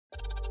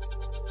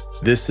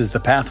This is the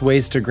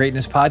Pathways to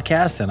Greatness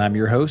podcast, and I'm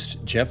your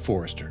host, Jeff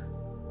Forrester.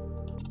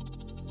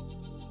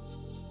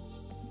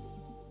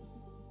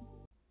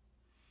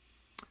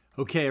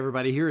 Okay,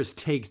 everybody, here is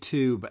take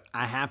two, but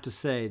I have to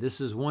say, this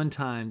is one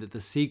time that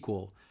the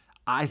sequel,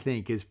 I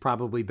think, is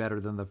probably better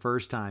than the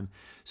first time.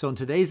 So in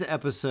today's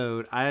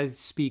episode, I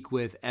speak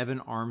with Evan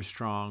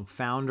Armstrong,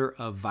 founder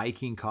of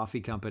Viking Coffee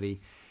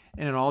Company.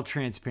 And in all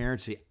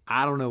transparency,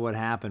 I don't know what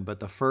happened, but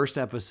the first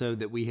episode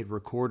that we had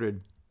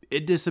recorded,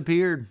 it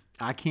disappeared.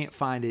 I can't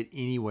find it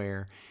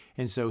anywhere.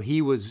 And so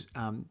he was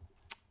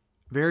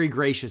very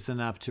gracious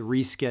enough to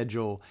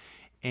reschedule.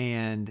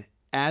 And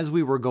as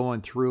we were going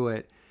through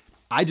it,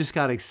 I just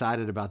got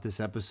excited about this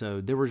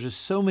episode. There were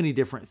just so many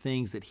different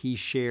things that he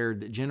shared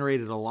that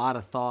generated a lot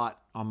of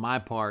thought on my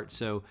part.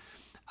 So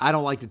I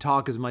don't like to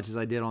talk as much as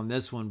I did on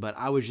this one, but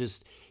I was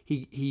just,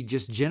 he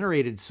just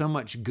generated so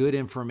much good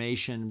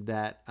information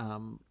that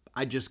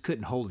I just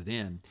couldn't hold it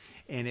in.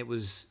 And it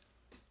was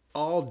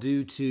all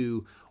due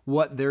to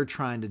what they're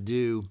trying to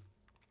do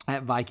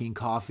at Viking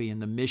Coffee,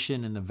 and the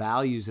mission and the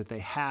values that they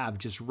have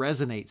just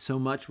resonate so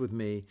much with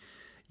me.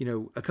 You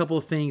know, a couple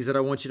of things that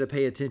I want you to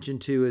pay attention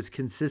to is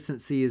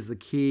consistency is the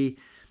key.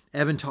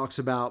 Evan talks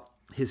about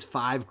his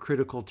 5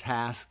 critical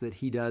tasks that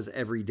he does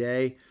every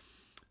day,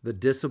 the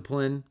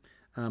discipline,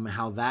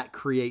 how that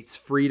creates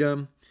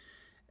freedom,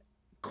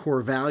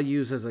 core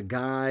values as a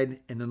guide.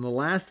 And then the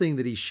last thing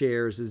that he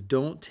shares is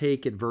don't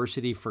take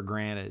adversity for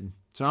granted.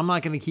 So I'm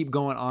not going to keep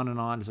going on and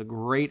on. It's a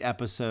great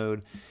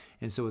episode.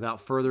 And so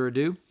without further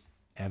ado,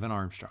 Evan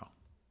Armstrong.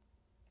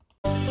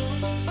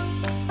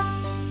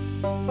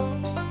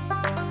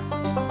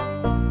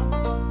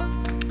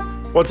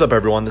 What's up,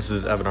 everyone? This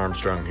is Evan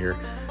Armstrong here.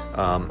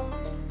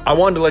 I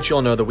wanted to let you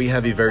all know that we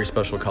have a very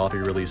special coffee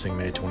releasing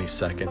May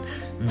 22nd.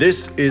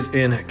 This is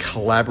in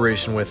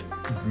collaboration with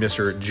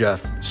Mr.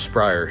 Jeff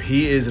Spryer.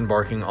 He is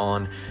embarking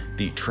on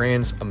the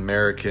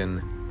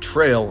Trans-American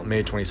Trail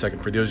May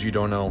 22nd. For those of you who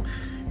don't know,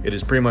 it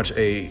is pretty much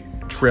a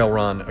trail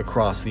run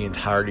across the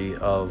entirety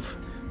of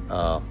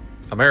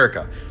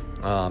America.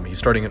 He's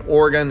starting in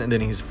Oregon, and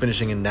then he's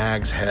finishing in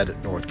Nags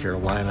Head, North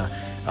Carolina.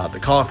 The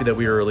coffee that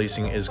we are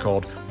releasing is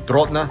called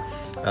Drotna.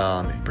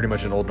 Pretty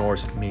much in Old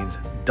Norse, it means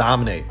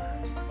dominate.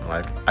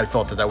 I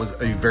felt that was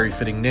a very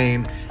fitting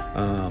name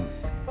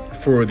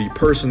for the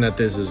person that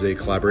this is a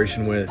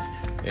collaboration with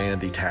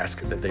and the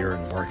task that they are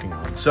embarking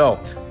on. So,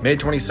 May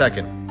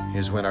 22nd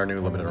is when our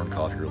new limited run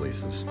coffee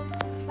releases.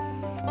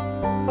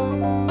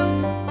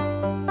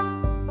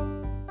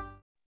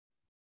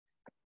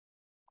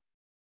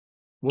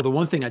 Well, the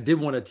one thing I did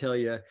want to tell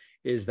you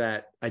is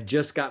that I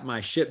just got my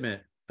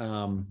shipment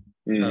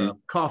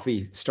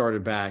coffee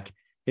started back.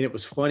 And it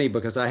was funny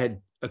because I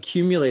had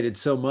accumulated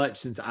so much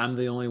since I'm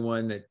the only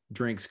one that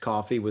drinks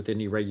coffee with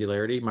any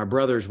regularity. My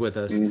brother's with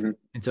us. And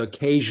so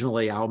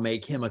occasionally I'll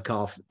make him a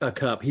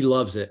cup. He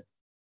loves it.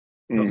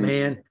 But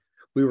man,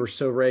 we were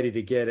so ready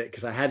to get it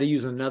because I had to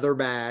use another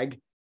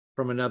bag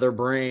from another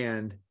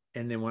brand.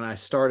 And then when I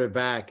started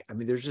back, I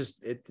mean, there's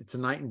just, it's a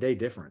night and day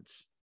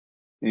difference.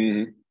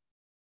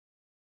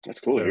 That's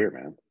cool to hear,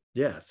 man.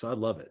 Yeah. So I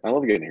love it. I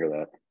love getting to hear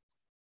that.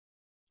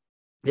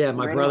 Yeah.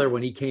 My brother,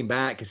 when he came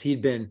back, because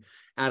he'd been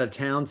out of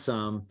town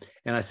some,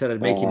 and I said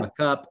I'd make him a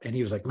cup, and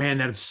he was like, man,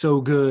 that's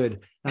so good.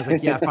 And I was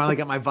like, yeah, I finally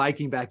got my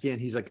Viking back in.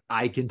 He's like,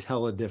 I can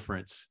tell a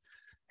difference.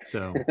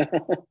 So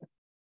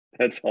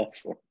that's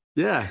awesome.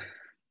 Yeah.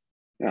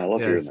 I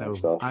love hearing that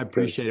stuff. I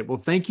appreciate it. Well,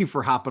 thank you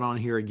for hopping on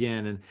here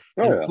again.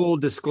 And full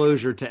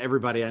disclosure to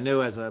everybody, I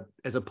know as a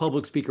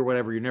public speaker,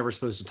 whatever, you're never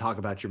supposed to talk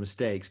about your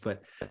mistakes,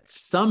 but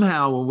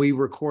somehow when we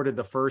recorded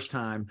the first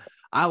time,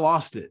 I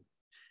lost it.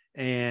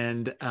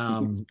 And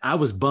I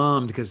was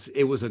bummed because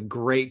it was a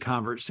great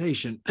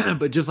conversation.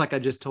 But just like I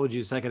just told you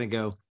a second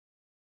ago,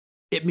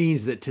 it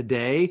means that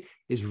today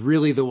is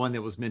really the one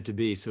that was meant to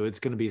be. So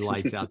it's going to be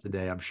lights out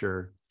today, I'm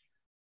sure.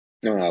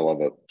 No, I love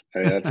it. I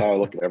mean, that's how I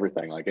look at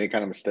everything. Like any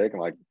kind of mistake, I'm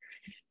like,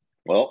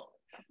 well,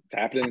 it's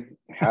happening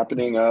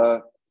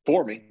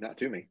for me, not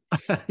to me.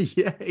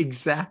 Yeah,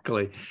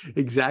 exactly.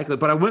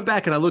 But I went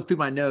back and I looked through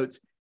my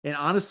notes. And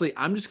honestly,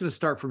 I'm just going to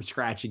start from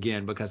scratch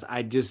again because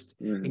I just,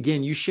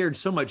 again, you shared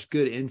so much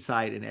good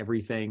insight and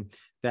everything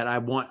that I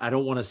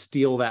don't want to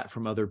steal that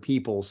from other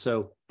people.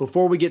 So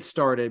before we get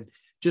started,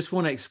 just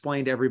want to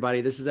explain to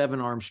everybody, this is Evan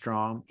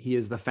Armstrong. He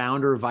is the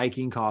founder of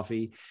Viking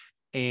Coffee.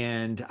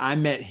 And I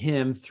met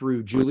him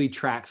through Julie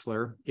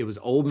Traxler. It was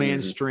Old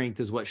Man Strength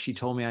is what she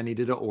told me I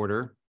needed to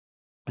order.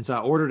 And so I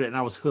ordered it and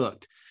I was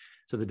hooked.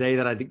 So the day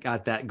that I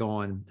got that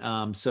going.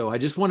 So I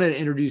just wanted to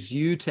introduce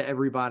you to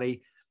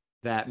everybody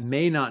that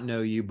may not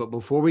know you, but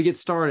before we get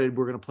started,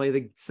 we're going to play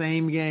the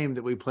same game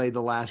that we played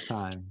the last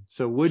time.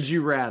 So would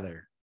you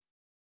rather?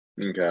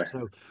 Okay.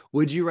 So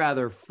would you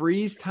rather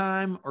freeze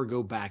time or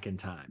go back in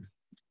time?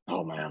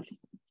 Oh, man.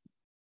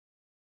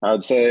 I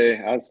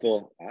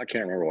can't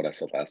remember what I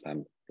said last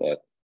time, but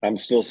I'm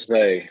still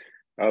say,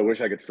 I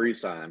wish I could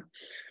freeze time.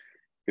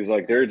 Because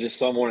like, there are just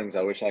some mornings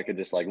I wish I could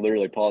just like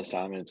literally pause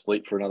time and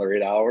sleep for another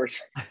 8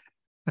 hours.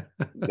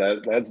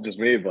 That's just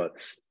me, but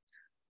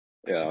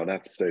yeah, I'd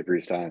have to stay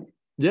freeze time.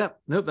 Yep.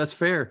 Nope. That's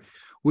fair.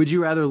 Would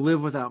you rather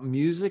live without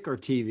music or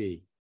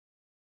TV?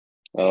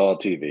 Oh,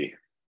 TV.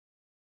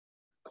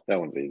 That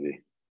one's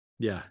easy.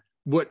 Yeah.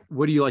 What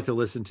do you like to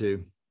listen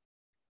to?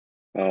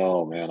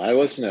 Oh man, I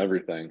listen to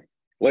everything.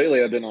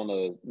 Lately, I've been on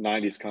the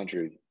 '90s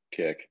country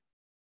kick.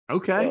 So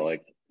Okay.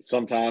 like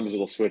sometimes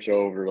it'll switch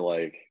over to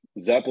like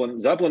Zeppelin.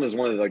 Zeppelin is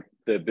one of like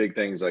the big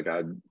things like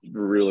I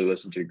really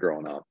listened to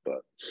growing up.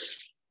 But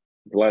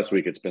last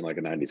week it's been like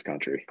a '90s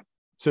country.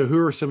 So who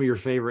are some of your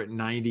favorite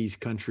 90s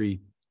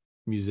country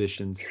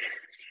musicians?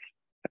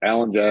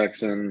 Alan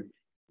Jackson,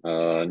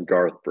 and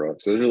Garth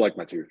Brooks. Those are like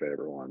my two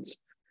favorite ones.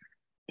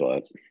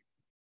 But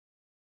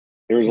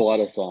there's a lot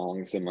of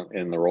songs in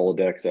the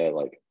Rolodex that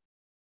like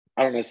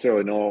I don't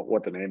necessarily know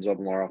what the names of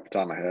them are off the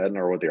top of my head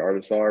or what the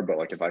artists are, but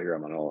like if I hear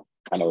them,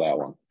 I know that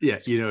one. Yeah,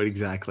 you know it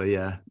exactly.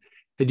 Yeah.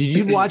 Hey, did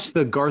you watch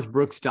the Garth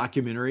Brooks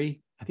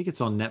documentary? I think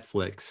it's on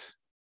Netflix.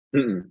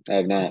 I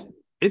have not.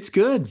 It's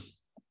good.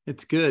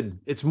 It's good.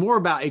 It's more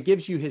about it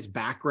gives you his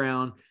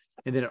background,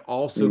 and then it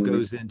also Mm-hmm.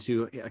 goes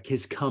into like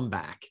his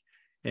comeback.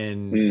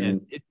 Mm-hmm.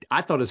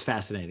 I thought it was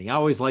fascinating. I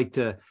always like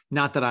to,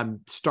 not that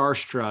I'm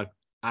starstruck,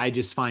 I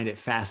just find it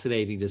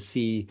fascinating to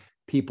see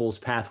people's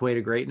pathway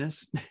to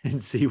greatness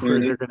and see where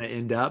Mm-hmm. they're going to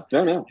end up.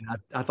 No, no, And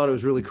I thought it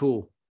was really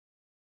cool.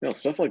 no,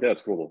 stuff like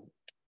that's cool.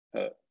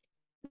 Uh,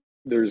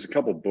 there's a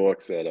couple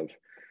books that I've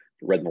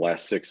read in the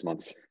last 6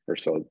 months or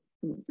so,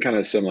 kind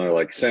of similar.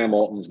 Like Sam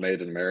Alton's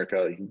Made in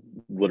America. He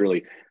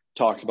literally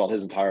talks about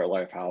his entire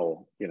life,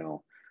 how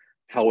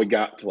how he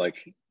got to like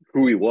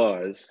who he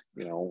was,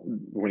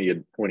 when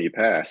he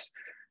passed,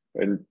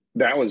 and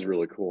that was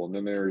really cool. And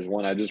then there's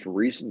one I just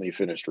recently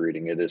finished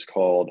reading. It is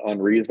called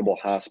Unreasonable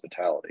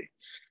Hospitality.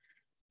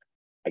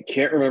 I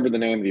can't remember the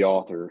name of the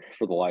author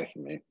for the life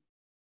of me,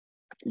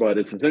 but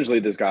it's essentially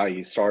this guy.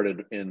 He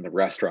started in the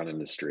restaurant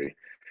industry,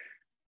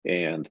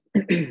 and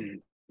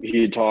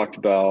he talked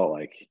about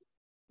like,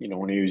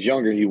 when he was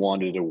younger, he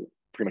wanted to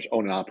pretty much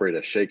own and operate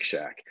a Shake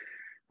Shack.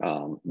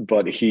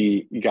 But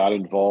he got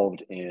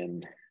involved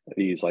in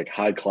these like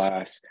high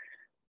class,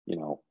 you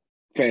know,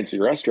 fancy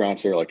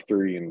restaurants. They're like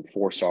 3 and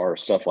 4 star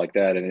stuff like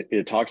that. And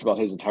it talks about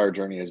his entire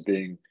journey as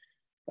being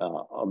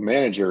a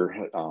manager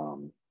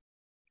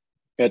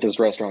at this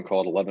restaurant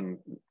called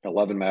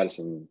 11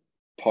 Madison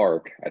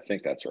Park. I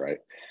think that's right.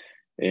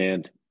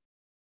 And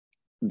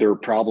their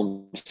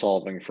problem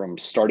solving from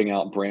starting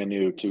out brand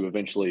new to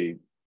eventually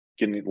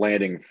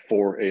landing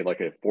for a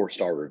 4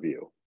 star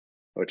review,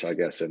 which I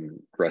guess in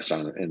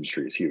restaurant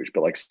industry is huge.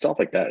 But like stuff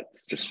like that,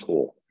 it's just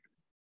cool.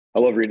 I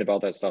love reading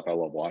about that stuff. I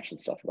love watching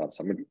stuff about it.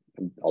 So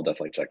I'll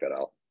definitely check that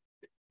out.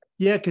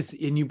 Yeah,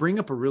 and you bring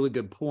up a really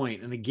good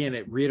point. And again,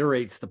 it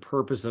reiterates the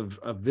purpose of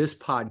this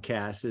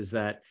podcast is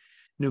that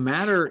no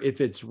matter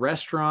if it's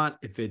restaurant,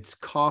 if it's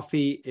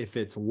coffee, if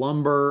it's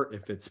lumber,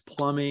 if it's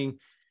plumbing,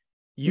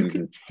 you Mm-hmm.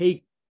 can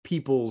take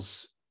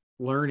people's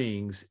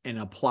learnings and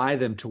apply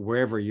them to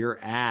wherever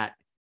you're at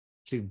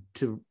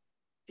to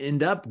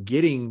end up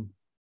getting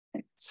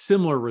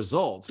similar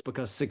results,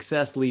 because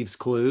success leaves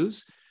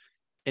clues,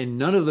 and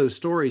none of those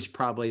stories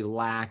probably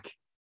lack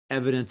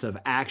evidence of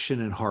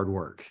action and hard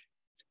work.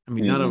 I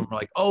mean, none of Mm-hmm. them are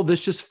like, oh, this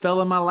just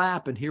fell in my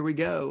lap and here we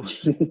go.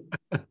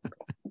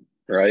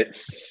 Right?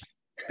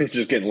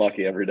 Just getting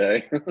lucky every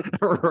day.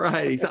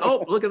 Right. He said,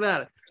 oh, look at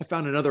that. I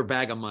found another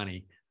bag of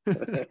money.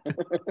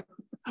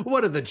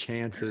 What are the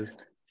chances?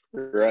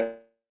 Right.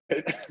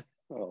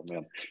 Oh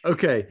man.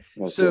 Okay.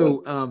 That's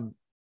So,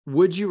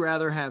 would you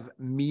rather have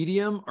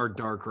medium or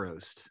dark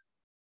roast?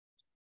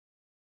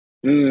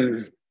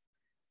 mm,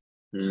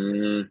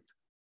 mm,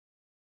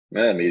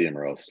 medium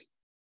roast.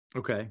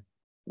 Okay.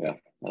 Yeah,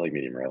 I like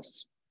medium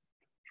roasts.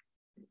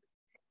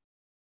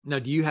 Now,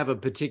 do you have a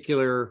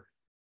particular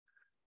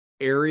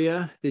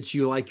area that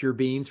you like your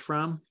beans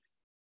from?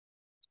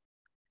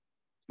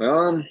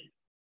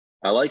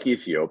 I like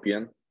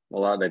Ethiopian a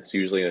lot. That's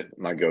usually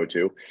my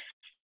go-to.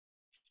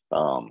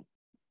 Um,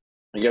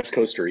 I guess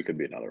Costa Rica could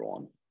be another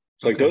one.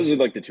 So like Okay. those are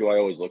like the two I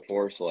always look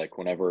for. So like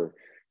whenever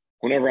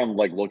I'm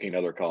like looking at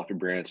other coffee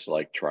brands to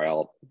like try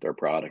out their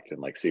product and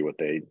like see what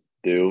they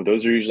do,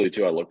 those are usually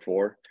two I look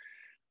for.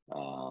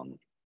 Um,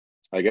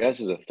 I guess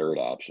as a third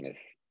option,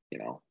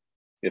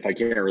 if I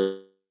can't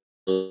really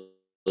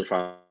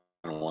find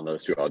one of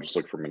those two, I'll just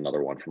look for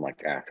another one from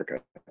like Africa.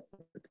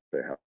 If they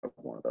have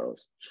one of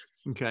those.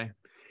 Okay.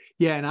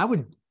 Yeah. And I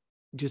would,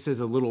 just as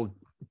a little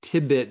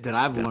tidbit that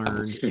I've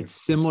learned, it's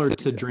similar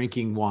to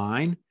drinking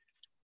wine,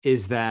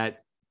 is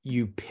that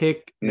you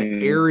pick the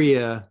Mm,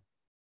 area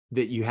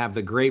that you have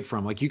the grape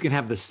from. Like you can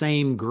have the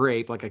same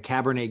grape, like a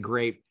Cabernet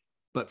grape,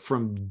 but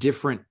from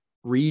different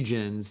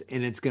regions,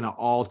 and it's going to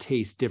all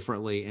taste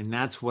differently. And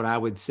that's what I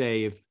would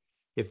say,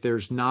 if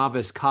there's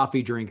novice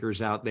coffee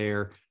drinkers out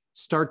there,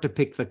 start to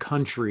pick the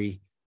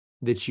country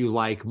that you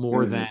like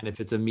more mhm. than if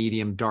it's a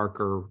medium, dark,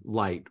 or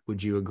light.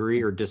 Would you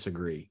agree or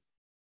disagree?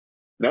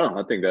 No,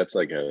 I think that's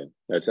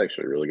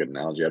actually a really good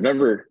analogy. I've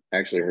never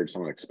actually heard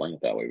someone explain it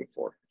that way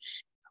before.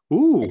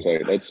 Ooh,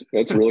 That's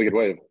a really good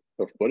way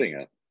of putting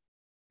it.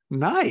 Yeah,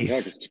 nice.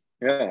 'cause,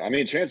 yeah. I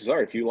mean, chances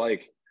are, if you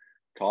like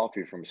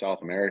coffee from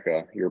South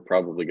America, you're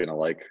probably going to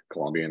like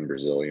Colombian,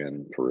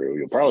 Brazilian,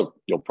 Peru.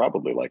 You'll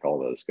probably like all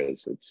those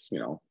because it's,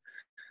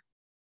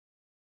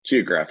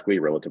 geographically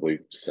relatively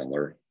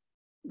similar,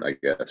 I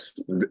guess,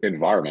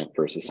 environment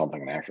versus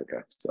something in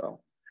Africa. So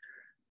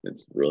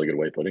it's a really good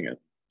way of putting it.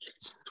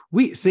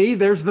 We see,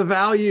 there's the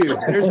value.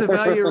 There's the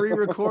value of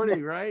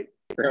re-recording, right?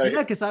 Right. Yeah,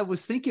 because I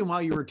was thinking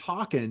while you were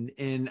talking,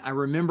 and I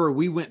remember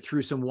we went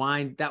through some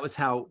wine. That was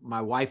how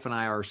my wife and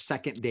I, our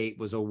second date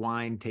was a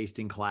wine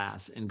tasting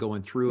class and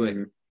going through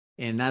it.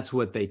 And that's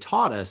what they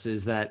taught us,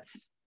 is that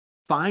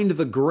find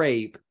the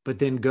grape, but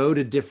then go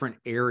to different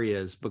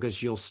areas,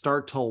 because you'll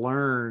start to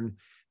learn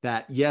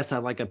that, yes, I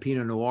like a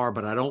Pinot Noir,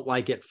 but I don't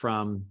like it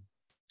from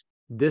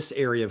this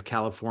area of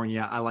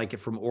California. I like it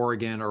from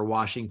Oregon or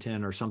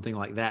Washington or something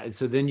like that. And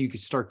so then you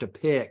could start to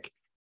pick.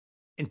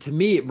 And to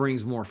me, it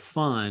brings more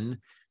fun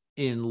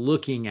in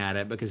looking at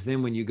it, because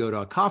then when you go to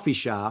a coffee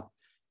shop,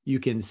 you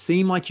can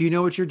seem like you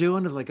know what you're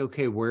doing, of like,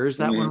 okay, where's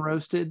that one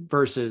roasted,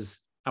 versus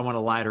I want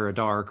a light or a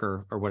dark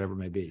or whatever it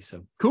may be.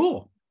 So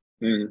cool.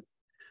 All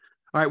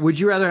right. Would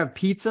you rather have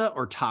pizza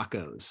or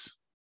tacos?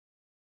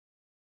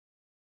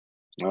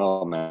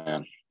 Oh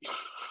man,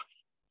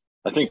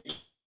 I think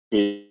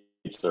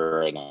pizza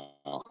right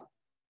now.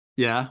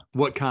 Yeah.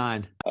 What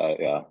kind?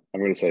 Yeah, I'm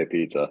going to say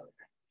pizza.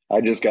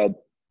 I just got,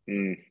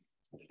 I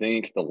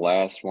think the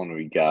last one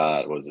we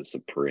got was a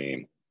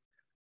Supreme.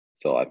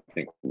 So I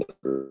think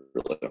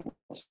literally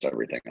almost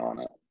everything on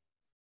it.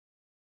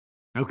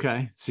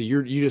 Okay. So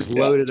you just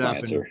load it up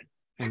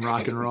and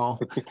rock and roll.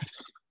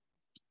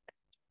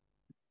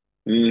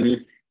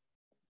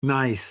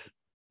 Nice.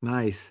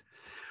 Nice.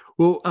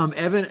 Well,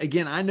 Evan,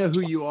 again, I know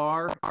who you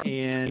are,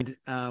 and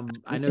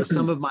I know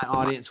some of my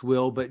audience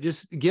will, but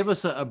just give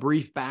us a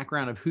brief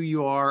background of who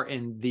you are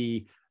and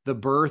the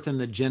birth and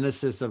the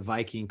genesis of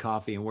Viking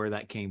Coffee and where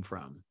that came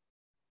from.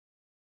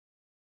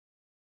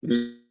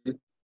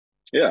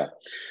 Yeah.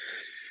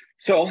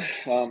 So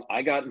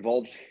I got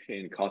involved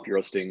in coffee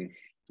roasting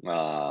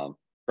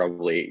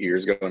probably 8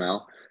 years ago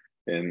now.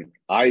 And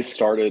I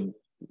started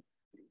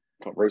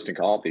roasting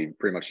coffee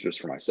pretty much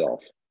just for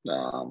myself,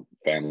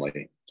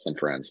 family, some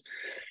friends.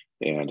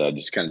 And I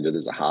just kind of did it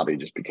as a hobby,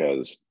 just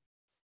because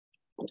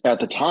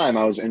at the time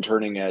I was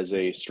interning as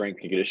a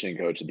strength and conditioning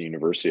coach at the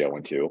university I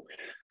went to,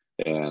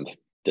 and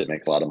didn't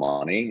make a lot of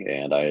money.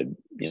 And I had,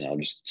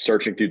 just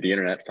searching through the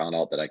internet, found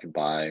out that I could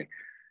buy,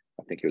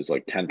 I think it was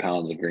like 10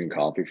 pounds of green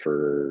coffee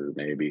for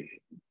maybe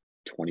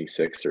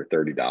 $26 or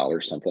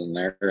 $30, something in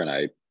there. And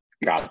I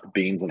got the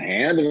beans in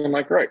hand, and I'm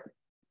like, right,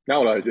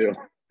 now what do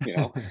I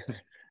do?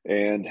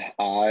 And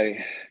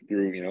I,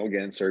 through,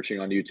 again,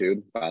 searching on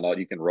YouTube, found out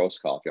you can roast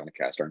coffee on a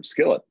cast iron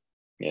skillet.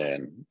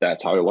 And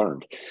that's how I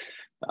learned.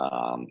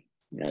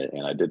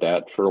 And I did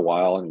that for a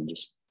while and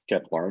just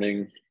kept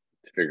learning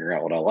to figure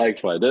out what I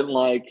liked, what I didn't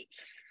like.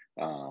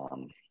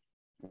 And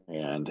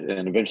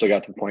eventually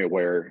got to the point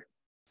where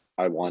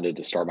I wanted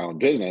to start my own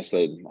business.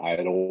 That I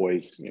had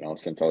always,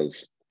 since I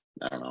was,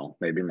 I don't know,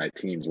 maybe in my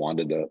teens,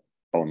 wanted to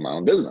own my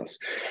own business.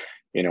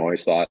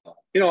 Always thought,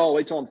 I'll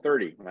wait till I'm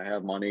 30 when I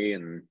have money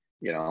and,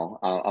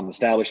 I'm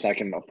established, I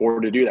can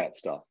afford to do that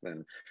stuff.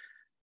 And,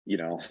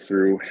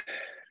 through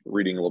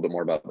reading a little bit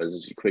more about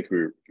business, you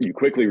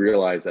quickly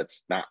realize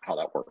that's not how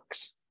that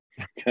works,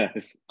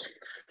 because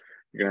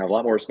you're going to have a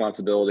lot more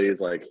responsibilities.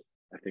 Like,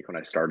 I think when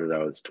I started,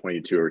 I was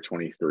 22 or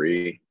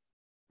 23,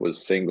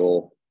 was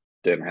single,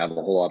 didn't have a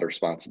whole lot of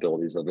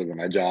responsibilities other than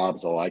my job.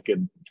 So I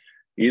could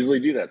easily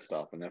do that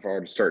stuff. And if I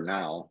were to start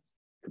now,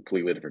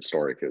 completely different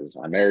story, because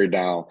I'm married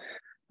now.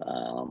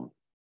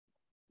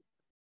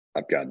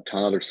 I've got a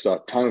ton of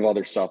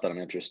other stuff that I'm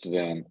interested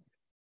in.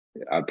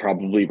 I'd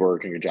probably be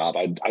working a job.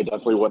 I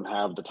definitely wouldn't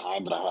have the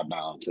time that I have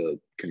now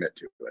to commit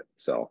to it.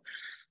 So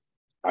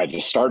I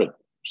just kind of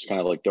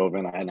like dove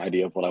in. I had an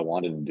idea of what I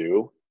wanted to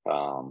do.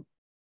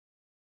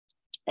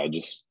 I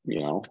just,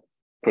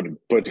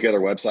 put together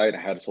a website.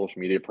 I had a social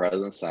media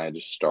presence. I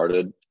just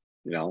started,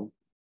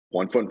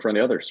 one foot in front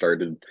of the other,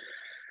 started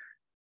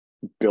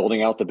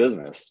building out the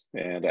business.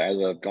 And as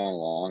I've gone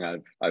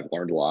along, I've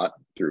learned a lot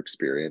through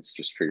experience,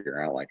 just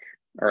figuring out like,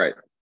 all right,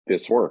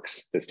 this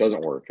works, this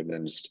doesn't work. And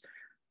then just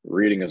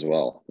reading as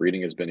well.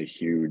 Reading has been a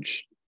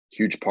huge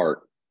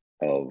part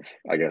of,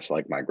 I guess,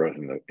 like my growth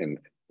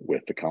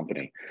with the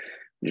company.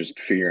 Just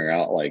figuring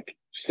out like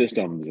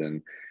systems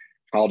and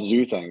how to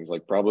do things.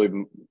 Like, probably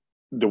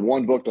the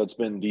one book that's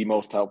been the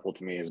most helpful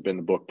to me has been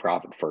the book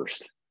Profit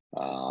First.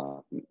 I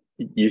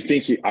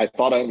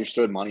thought I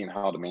understood money and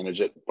how to manage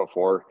it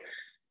before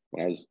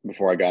I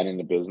got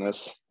into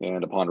business.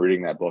 And upon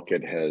reading that book,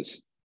 it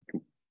has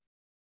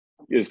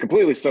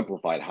completely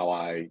simplified how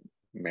I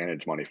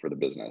manage money for the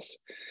business.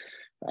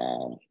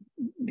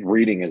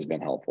 Reading has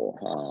been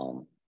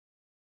helpful.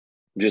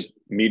 Just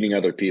meeting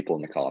other people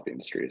in the coffee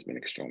industry has been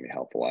extremely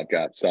helpful. I've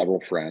got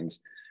several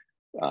friends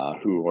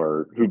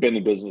who've been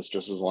in business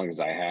just as long as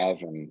I have.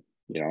 And,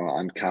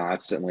 I'm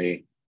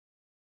constantly,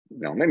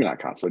 maybe not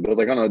constantly, but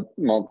like on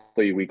a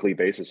monthly, weekly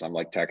basis, I'm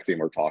like texting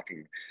or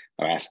talking.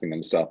 I'm asking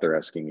them stuff. They're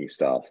asking me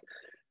stuff.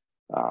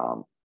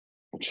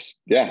 just,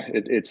 yeah,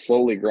 it's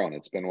slowly grown.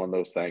 It's been one of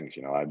those things,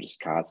 I've just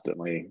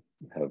constantly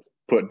have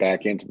put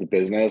back into the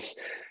business.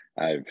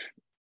 I've,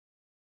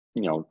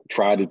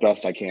 tried as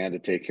best I can to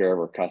take care of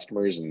our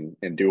customers and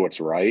do what's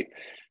right.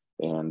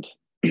 And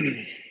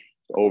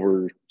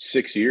over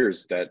 6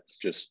 years, that's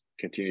just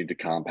continued to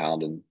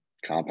compound and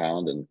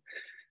compound. And,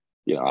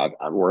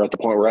 we're at the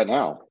point we're at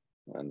now,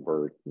 and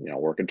we're,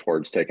 working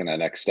towards taking that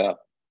next step.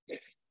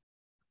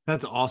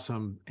 That's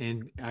awesome.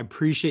 And I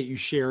appreciate you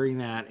sharing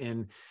that.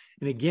 And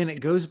again, it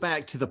goes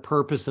back to the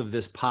purpose of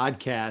this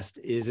podcast.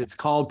 Is it's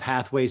called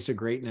Pathways to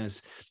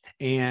Greatness.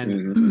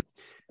 And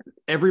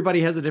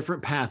everybody has a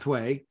different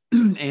pathway.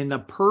 And the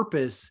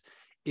purpose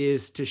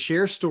is to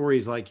share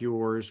stories like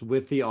yours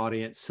with the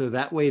audience, so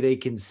that way they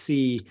can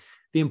see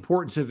the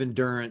importance of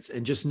endurance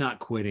and just not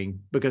quitting,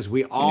 because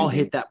we all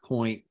hit that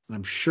point. And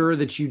I'm sure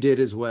that you did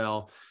as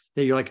well,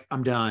 that you're like,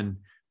 I'm done.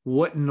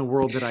 What in the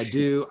world did I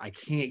do? I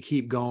can't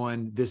keep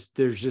going.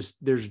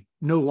 There's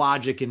no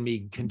logic in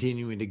me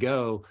continuing to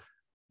go,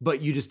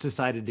 but you just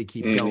decided to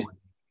keep going.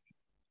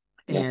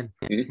 And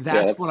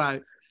that's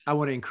what I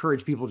want to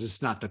encourage people,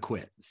 just not to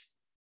quit.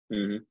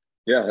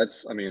 Yeah.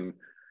 That's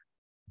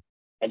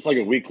like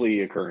a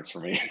weekly occurrence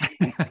for me.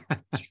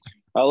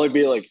 I'll like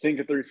be like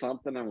thinking through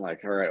something. I'm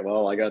like, all right,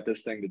 well, I got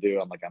this thing to do.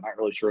 I'm like, I'm not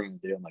really sure what I'm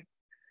gonna do. I'm like,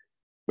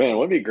 man, it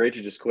would be great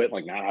to just quit and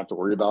like not have to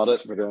worry about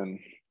it. But then,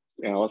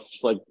 it's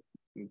just like,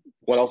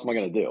 what else am I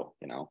going to do?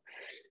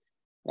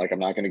 Like, I'm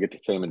not going to get the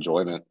same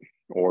enjoyment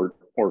or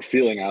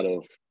feeling out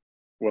of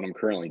what I'm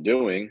currently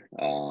doing.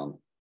 Hold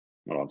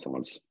on,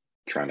 someone's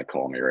trying to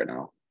call me right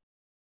now.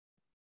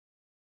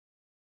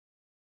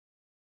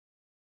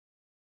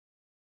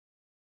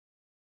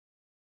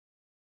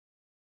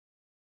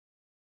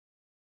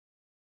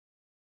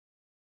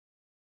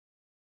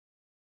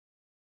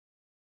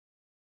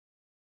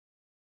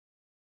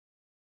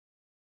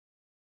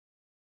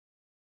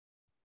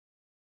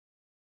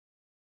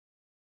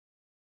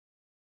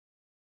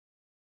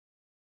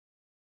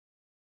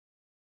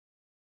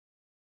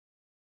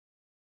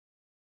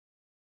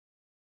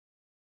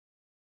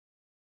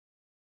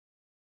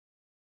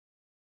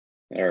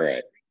 All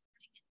right.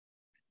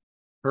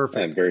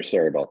 Perfect. I'm very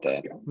sorry about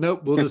that.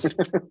 Nope. We'll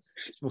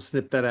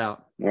snip that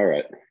out. All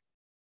right.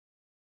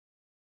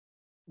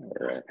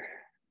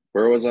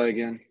 Where was I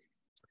again?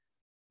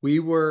 We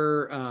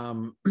were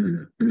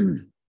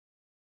talking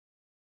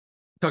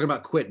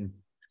about quitting.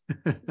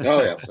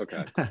 Oh, yes.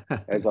 Okay.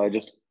 As I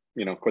just,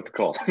 quit the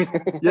call.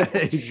 Yeah,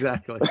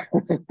 exactly.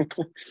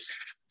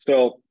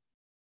 So,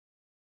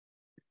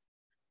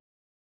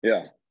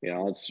 yeah,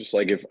 it's just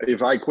like,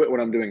 if I quit what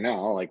I'm doing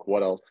now, like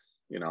what else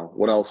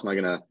am I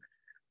gonna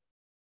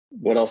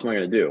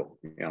do?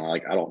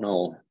 Like, I don't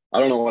know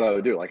what I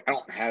would do. Like, I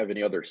don't have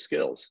any other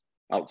skills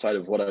outside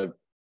of what I've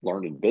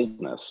learned in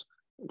business.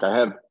 Like, I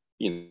have,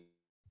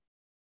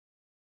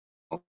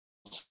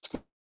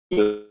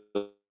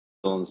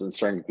 skills in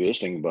starting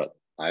conditioning, but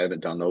I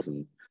haven't done those,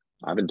 and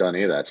I haven't done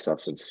any of that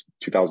stuff since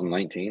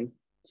 2019.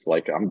 It's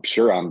like, I'm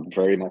sure I'm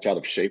very much out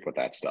of shape with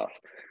that stuff.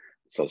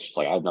 So it's just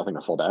like, I have nothing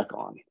to fall back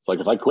on. It's like,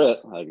 if I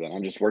quit, like, then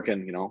I'm just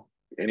working,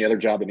 any other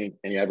job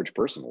any average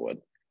person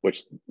would,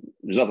 which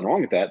there's nothing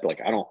wrong with that. But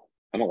like, I don't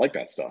like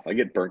that stuff. I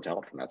get burnt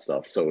out from that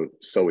stuff so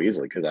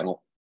easily, because I don't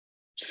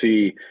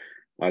see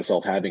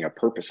myself having a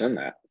purpose in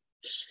that.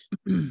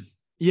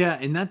 Yeah.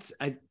 And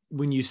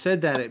when you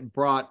said that, it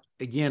brought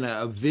again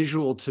a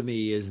visual to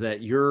me, is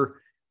that you're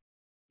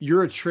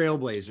a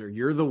trailblazer.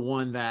 You're the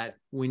one that,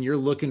 when you're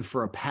looking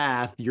for a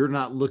path, you're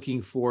not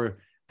looking for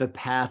the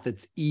path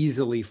that's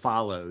easily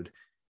followed.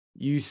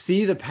 You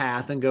see the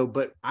path and go,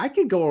 but I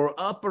could go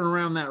up and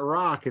around that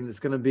rock, and it's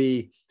going to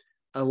be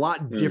a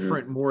lot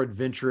different, more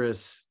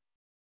adventurous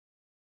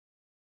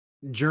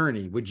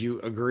journey. Would you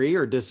agree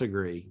or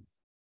disagree?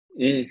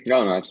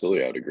 No,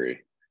 absolutely. I would agree.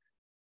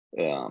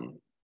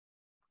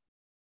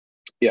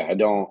 Yeah, I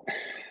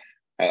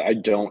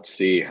don't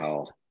see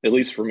how, at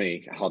least for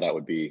me, how that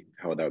would be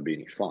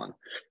any fun.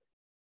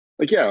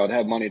 Like, yeah, I would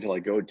have money to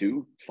like go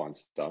do fun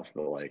stuff,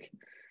 but like,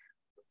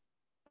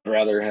 I'd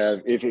rather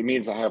have, if it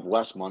means I have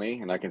less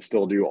money and I can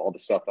still do all the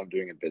stuff I'm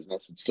doing in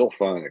business, it's still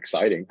fun and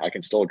exciting. I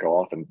can still go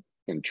off and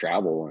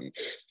travel and,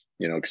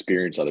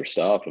 experience other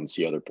stuff and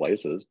see other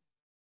places.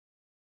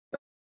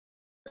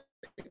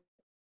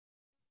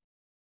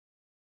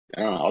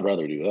 I don't know, I'd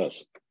rather do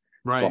this.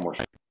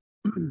 Right.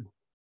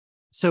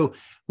 So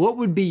what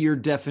would be your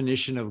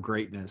definition of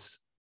greatness?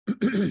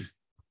 I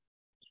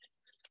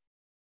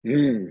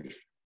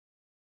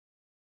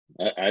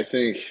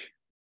think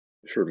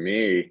for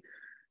me,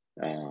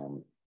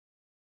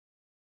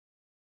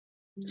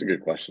 it's a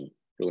good question.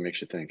 Really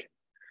makes you think.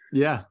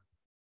 Yeah.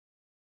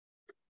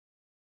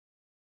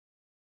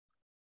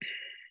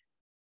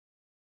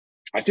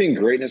 I think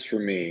greatness for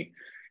me,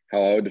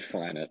 how I would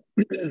define it,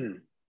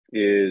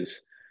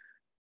 is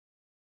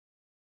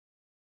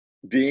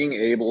being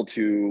able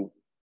to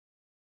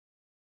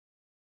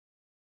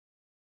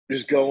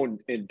just go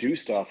and do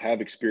stuff,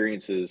 have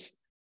experiences,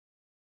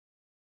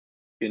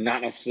 and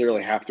not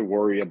necessarily have to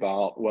worry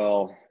about,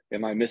 well,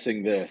 am I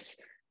missing this?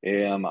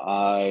 Am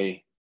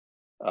I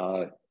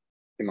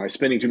Am I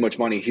spending too much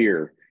money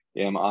here?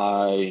 Am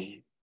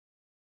I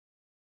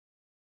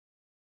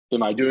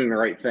doing the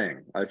right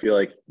thing? I feel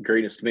like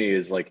greatness to me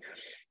is like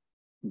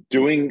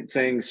doing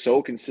things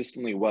so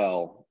consistently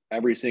well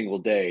every single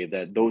day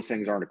that those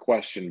things aren't a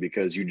question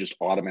because you just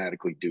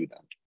automatically do them.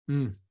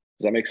 Mm,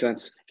 Does that make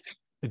sense?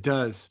 it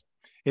does.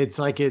 It's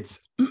like it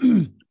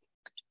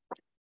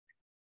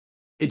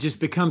just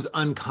becomes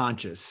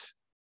unconscious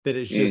that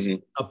it's just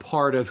a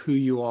part of who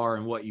you are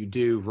and what you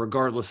do,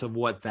 regardless of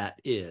what that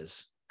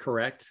is.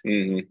 Correct?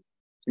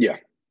 Yeah.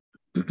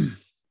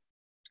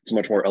 It's a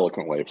much more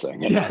eloquent way of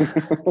saying it. Yeah.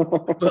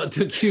 Well, it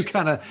took you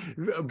kind of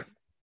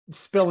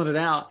spelling it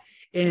out.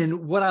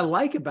 And what I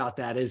like about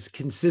that is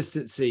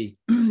consistency.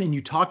 And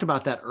you talked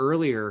about that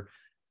earlier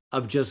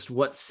of just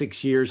what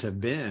 6 years have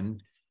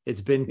been.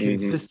 It's been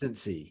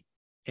consistency.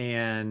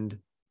 And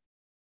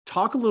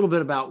talk a little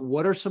bit about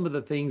what are some of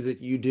the things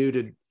that you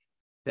do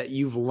that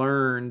you've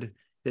learned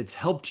that's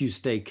helped you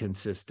stay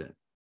consistent.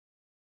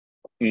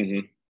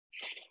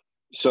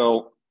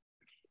 So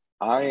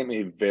I am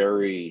a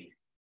very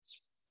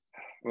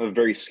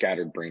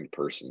scattered-brained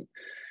person.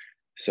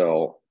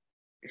 So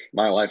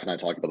my wife and I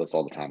talk about this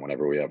all the time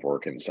whenever we have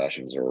working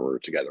sessions or we're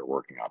together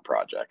working on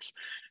projects.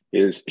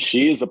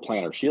 She is the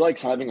planner. She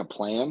likes having a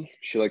plan.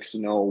 She likes to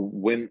know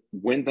when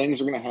things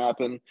are going to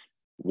happen,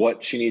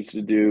 what she needs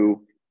to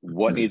do,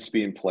 what needs to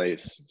be in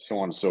place, so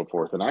on and so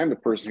forth. And I'm the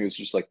person who's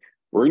just like,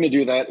 we're going to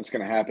do that. It's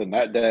going to happen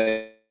that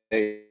day,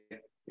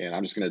 and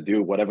I'm just going to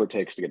do whatever it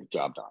takes to get the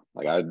job done.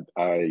 Like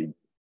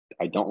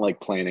I don't like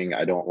planning.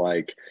 I don't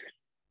like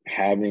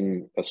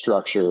having a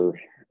structure.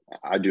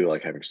 I do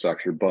like having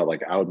structure, but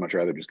like I would much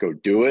rather just go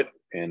do it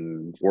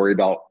and worry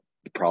about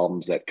the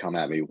problems that come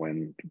at me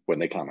when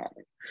they come at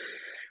me.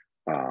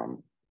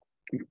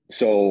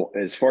 So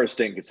as far as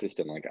staying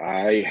consistent, like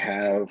I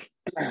have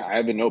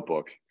a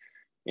notebook,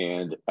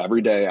 and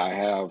every day I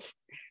have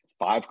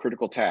 5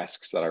 critical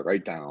tasks that I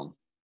write down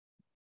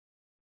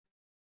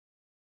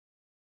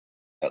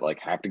that like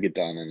have to get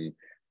done and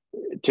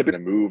typically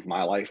move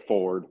my life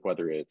forward,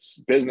 whether it's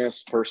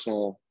business,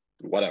 personal,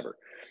 whatever.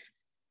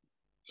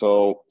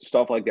 So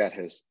stuff like that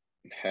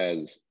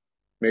has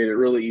made it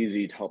really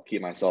easy to help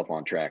keep myself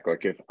on track.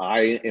 Like if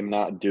I am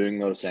not doing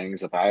those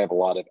things, if I have a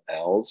lot of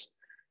L's,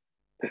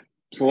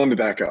 so let me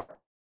back up.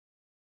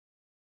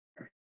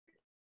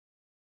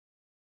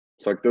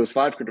 It's like those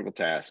 5 critical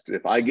tasks.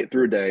 If I get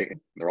through a day,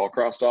 they're all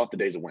crossed off, the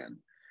day's a win.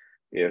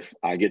 If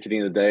I get to the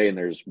end of the day and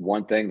there's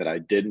one thing that I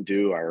didn't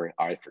do or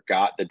I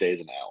forgot, the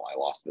day's an L. I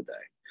lost the day.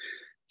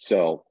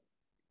 So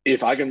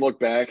if I can look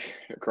back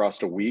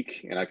across a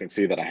week and I can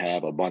see that I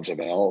have a bunch of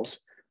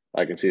L's,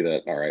 I can see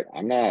that, all right,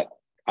 I'm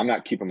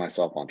not keeping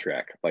myself on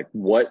track. Like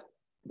what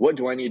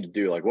do I need to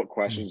do? Like what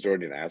questions do I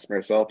need to ask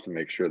myself to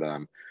make sure that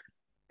I'm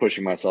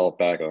pushing myself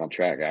back on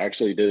track? I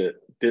actually did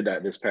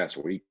that this past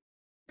weekend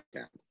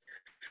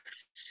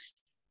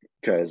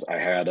because I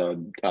had a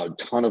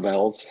ton of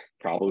L's,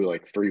 probably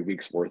like 3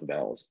 weeks worth of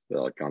L's,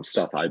 like on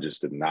stuff I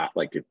just did not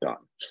like get done.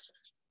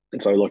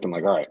 And so I looked, I'm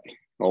like, all right,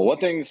 well, what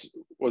things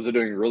was it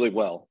doing really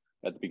well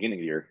at the beginning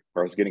of the year,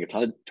 where I was getting a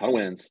ton of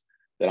wins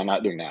that I'm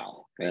not doing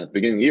now? And at the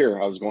beginning of the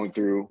year, I was going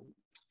through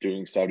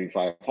doing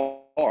 75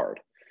 hard,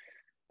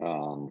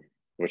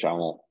 which I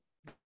won't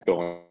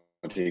go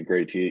into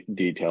great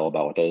detail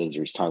about what that is.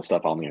 There's a ton of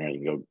stuff on the internet.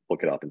 You can go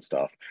look it up and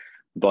stuff.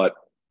 But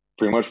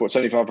pretty much what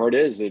 75 hard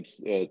is,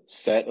 it's a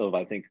set of,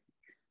 I think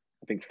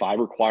 5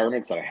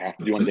 requirements that I have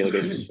to do on a daily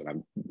basis.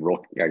 And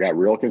I got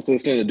real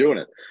consistent in doing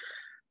it.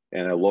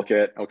 And I look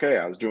at, okay,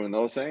 I was doing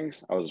those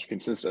things. I was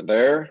consistent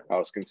there. I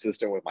was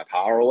consistent with my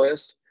power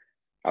list.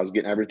 I was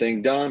getting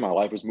everything done. My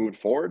life was moving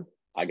forward.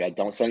 I got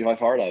done with 75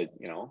 hard. I've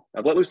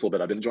let loose a little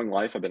bit. I've been enjoying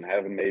life. I've been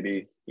having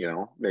maybe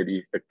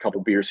a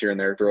couple beers here and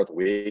there throughout the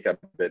week. I've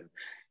been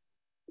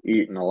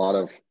eating a lot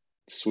of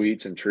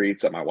sweets and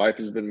treats that my wife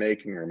has been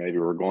making, or maybe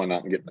we're going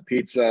out and getting a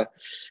pizza.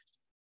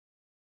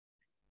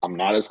 I'm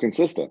not as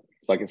consistent.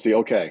 So I can see,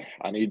 okay,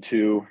 I need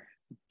to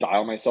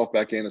dial myself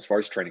back in as far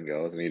as training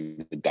goes. I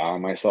need to dial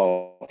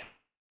myself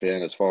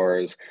in as far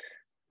as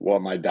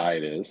what my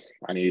diet is.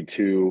 I need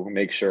to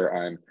make sure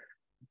I'm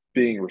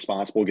being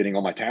responsible, getting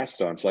all my tasks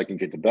done so I can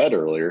get to bed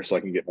earlier, so I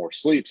can get more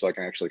sleep, so I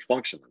can actually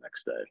function the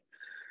next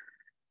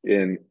day.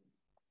 And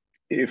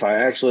if I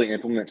actually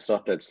implement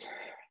stuff that's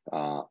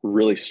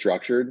really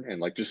structured and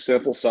like just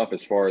simple stuff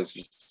as far as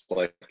just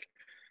like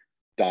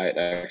diet,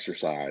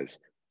 exercise,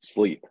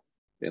 sleep,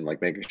 and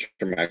like making sure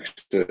I'm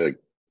actually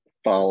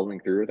following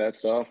through with that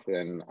stuff,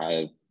 and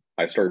I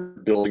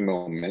start building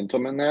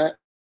momentum in that,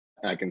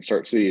 and I can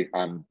start see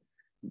I'm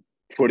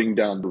putting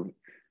down.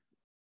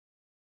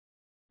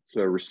 It's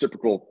a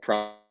reciprocal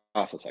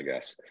process, I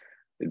guess.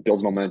 It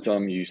builds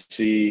momentum. You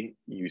see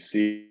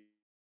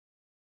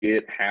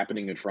it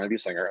happening in front of you,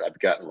 saying, all right, I've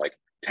gotten like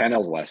 10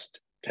 L's last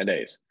 10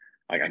 days.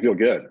 Like I feel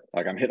good.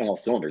 Like I'm hitting all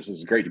cylinders. This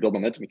is great. You build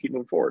momentum, you keep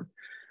moving forward.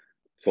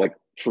 So like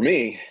for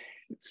me,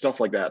 stuff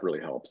like that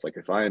really helps. Like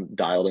if I'm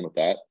dialed in with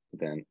that,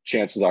 then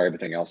chances are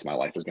everything else in my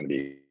life is going to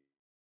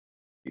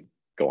be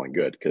going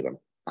good because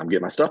I'm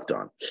getting my stuff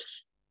done.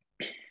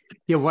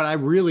 Yeah, what I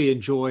really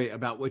enjoy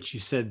about what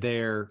you said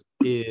there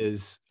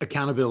is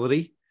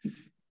accountability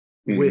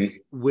Mm-hmm.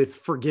 with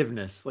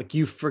forgiveness. Like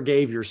you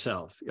forgave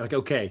yourself. You're like,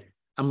 okay,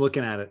 I'm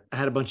looking at it. I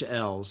had a bunch of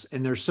L's.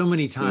 And there's so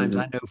many times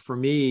Mm-hmm. I know for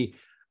me,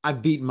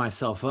 I've beaten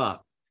myself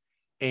up.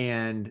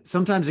 And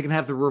sometimes it can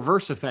have the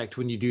reverse effect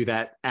when you do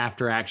that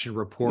after action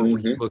report where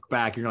you Mm-hmm. look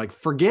back and you're like,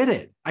 forget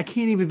it. I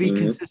can't even be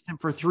Mm-hmm.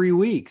 consistent for 3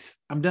 weeks.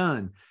 I'm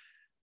done.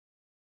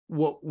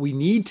 What we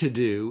need to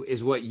do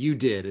is what you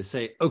did is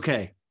say,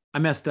 okay, I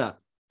messed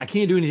up. I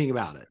can't do anything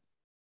about it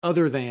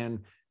other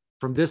than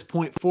from this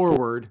point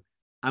forward,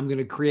 I'm going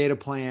to create a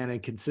plan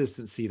and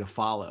consistency to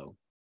follow.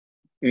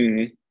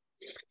 Mm-hmm.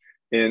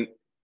 And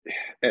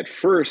at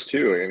first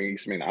too, I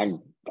mean,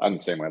 I'm the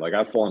same way. Like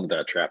I've fallen into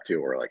that trap too,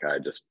 where like I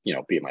just,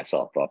 beat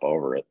myself up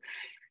over it.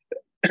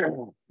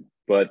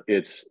 But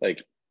it's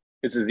like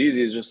it's as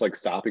easy as just like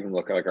stopping and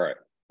look like, all right,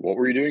 what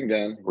were you doing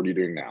then? What are you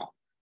doing now?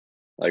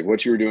 Like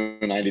what you were doing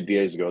 90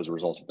 days ago as a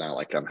result of that.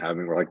 Like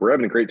we're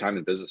having a great time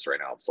in business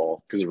right now. It's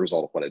all because of the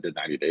result of what I did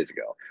 90 days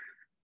ago.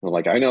 And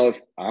like I know if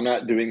I'm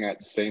not doing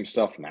that same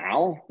stuff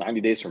now,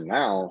 90 days from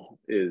now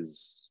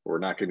is we're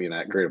not going to be in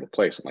that great of a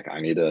place. I'm like,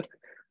 I need to,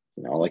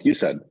 like you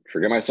said,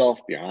 forgive myself,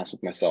 be honest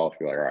with myself,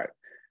 be like, all right,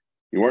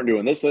 you weren't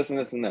doing this, this, and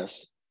this, and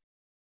this.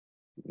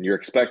 And you're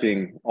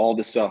expecting all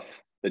this stuff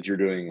that you're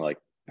doing like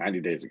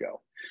 90 days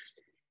ago.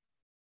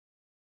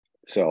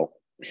 So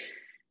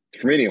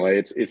for me anyway,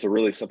 it's a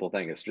really simple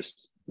thing. It's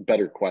just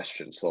better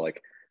questions. So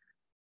like,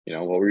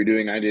 what were you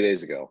doing 90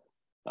 days ago?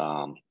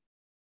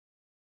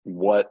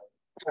 What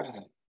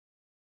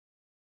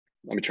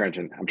I'm trying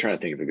to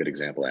think of a good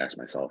example to ask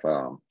myself.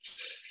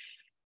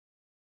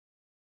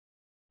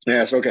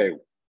 Yes, okay.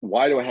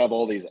 Why do I have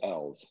all these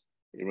L's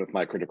with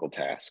my critical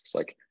tasks?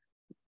 Like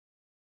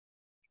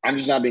I'm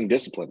just not being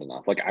disciplined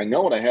enough. Like I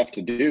know what I have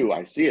to do.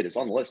 I see it. It's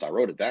on the list. I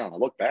wrote it down. I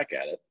look back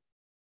at it.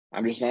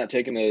 I'm just not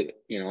taking the,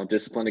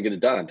 discipline to get it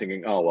done. I'm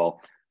thinking, oh,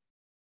 well,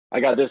 I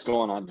got this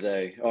going on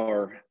today,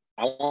 or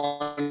I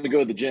want to go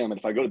to the gym. And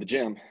if I go to the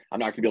gym, I'm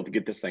not going to be able to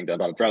get this thing done,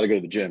 but I'd rather go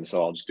to the gym.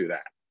 So I'll just do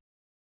that.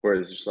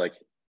 Whereas it's just like,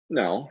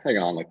 no, hang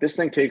on. Like this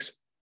thing takes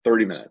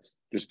 30 minutes.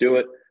 Just do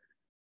it.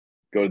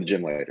 Go to the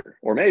gym later.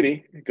 Or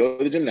maybe go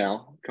to the gym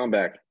now, come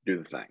back, do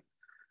the thing.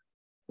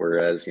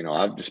 Whereas,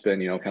 I've just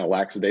been, kind of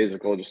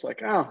lackadaisical, just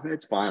like, oh,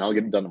 it's fine. I'll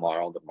get it done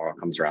tomorrow. Tomorrow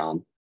comes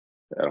around.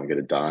 I don't get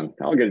it done.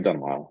 I'll get it done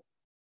tomorrow.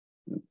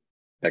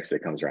 Next day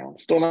comes around.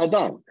 Still not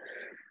done.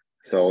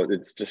 So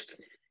it's just,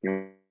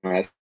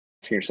 asking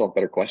yourself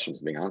better questions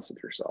and being honest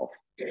with yourself.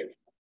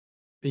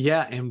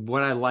 Yeah. And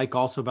what I like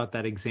also about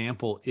that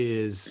example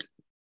is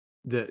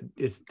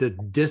it's the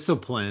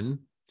discipline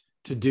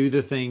to do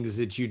the things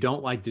that you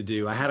don't like to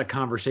do. I had a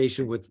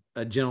conversation with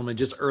a gentleman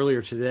just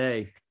earlier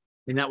today,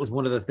 and that was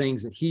one of the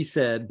things that he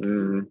said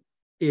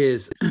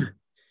is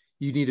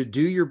you need to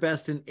do your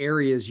best in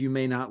areas you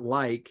may not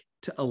like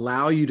to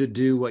allow you to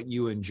do what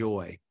you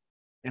enjoy.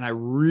 And I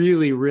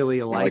really,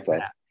 really like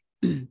that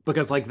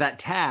because like that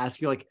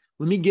task, you're like,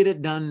 let me get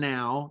it done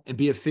now and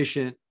be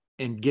efficient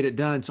and get it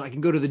done so I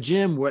can go to the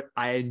gym, what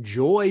I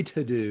enjoy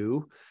to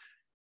do.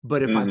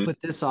 But if I put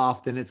this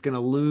off, then it's going to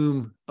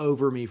loom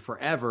over me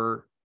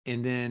forever.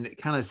 And then it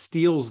kind of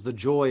steals the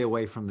joy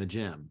away from the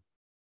gym.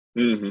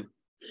 Mm-hmm.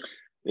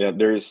 Yeah,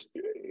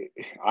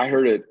 I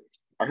heard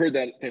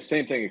that the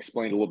same thing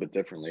explained a little bit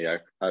differently.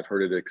 I've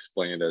heard it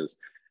explained as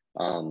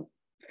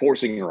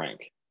forcing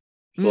rank.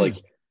 So like,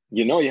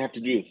 you have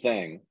to do the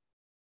thing.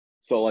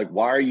 So like,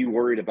 why are you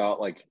worried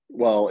about like,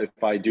 well, if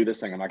I do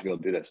this thing, I'm not gonna be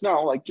able to do this.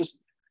 No, like just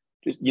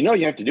you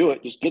have to do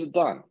it. Just get it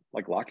done.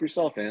 Like lock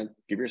yourself in,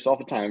 give yourself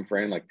a time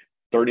frame, like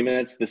 30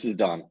 minutes, this is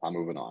done. I'm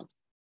moving on.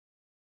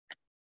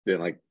 Then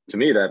like to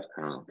me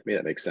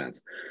that makes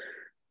sense.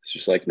 It's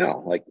just like,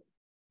 no, like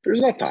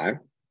there's enough time.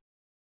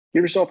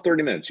 Give yourself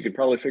 30 minutes. You could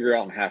probably figure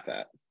out in half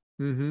that.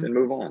 Then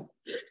move on.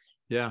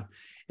 Yeah.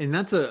 And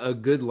that's a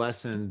good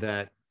lesson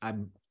that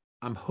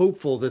I'm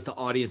hopeful that the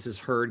audience has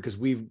heard because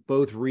we've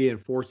both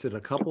reinforced it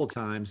a couple of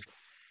times.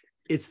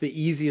 It's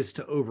the easiest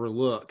to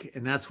overlook.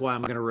 And that's why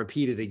I'm going to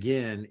repeat it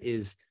again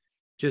is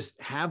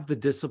just have the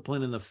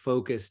discipline and the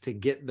focus to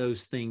get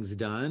those things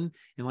done.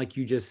 And like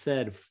you just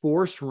said,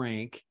 force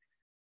rank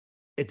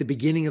at the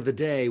beginning of the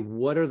day.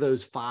 What are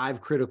those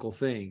 5 critical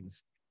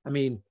things? I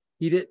mean,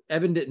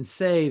 Evan didn't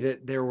say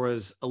that there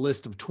was a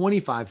list of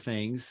 25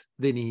 things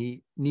that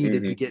he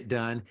needed to get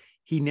done.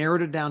 He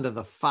narrowed it down to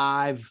the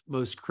 5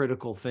 most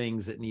critical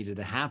things that needed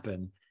to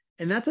happen.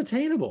 And that's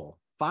attainable.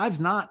 5's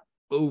not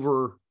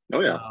over.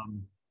 Oh yeah.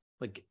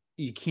 Like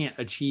you can't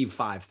achieve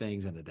 5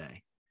 things in a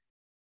day.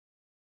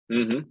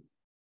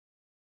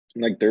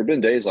 Like there've been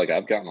days like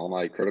I've gotten all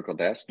my critical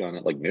tasks done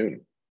at like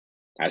noon.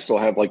 I still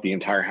have like the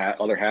entire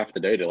other half of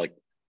the day to like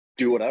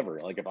do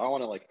whatever. Like if I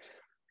want to like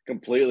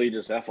completely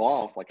just F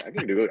off, like I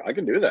can do it. I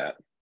can do that.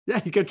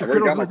 Yeah, you got your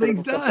critical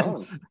things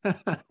done.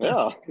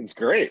 Yeah, it's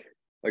great.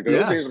 Like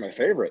those days are my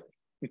favorite.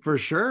 For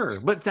sure.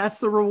 But that's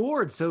the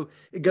reward. So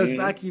it goes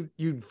back,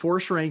 you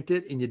force ranked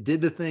it and you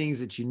did the things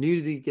that you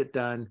needed to get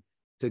done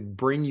to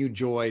bring you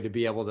joy to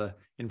be able to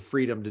and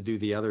freedom to do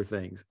the other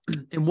things.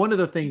 And one of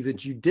the things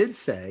that you did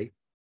say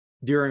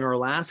during our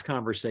last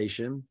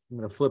conversation, I'm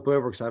going to flip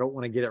over because I don't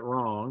want to get it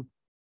wrong,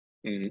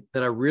 Mhm.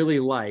 that I really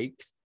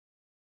liked,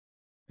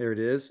 there it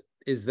is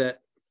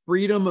that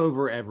freedom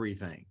over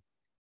everything.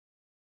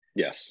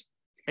 Yes.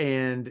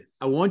 And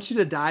I want you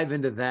to dive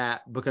into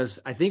that, because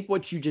I think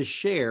what you just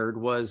shared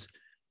was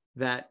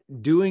that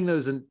doing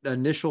those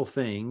initial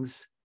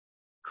things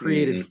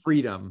created Mhm.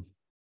 freedom,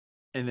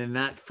 and then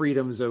that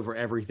freedom is over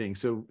everything.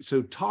 So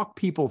talk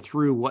people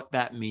through what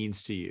that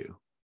means to you.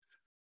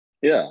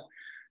 Yeah.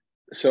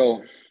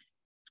 So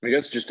I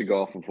guess just to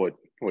go off of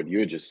what you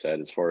had just said,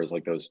 as far as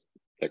like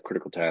that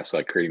critical task,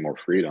 like creating more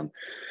freedom,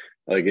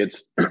 like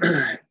it's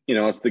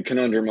it's the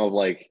conundrum of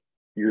like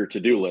your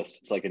to-do list.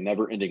 It's like a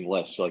never-ending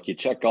list. So like you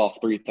check off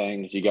 3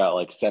 things, you got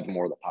like 7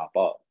 more that pop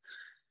up.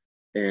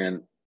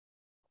 And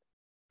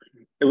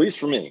at least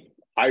for me,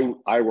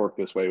 I work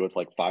this way with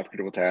like 5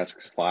 critical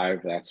tasks.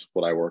 5, that's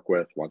what I work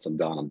with. Once I'm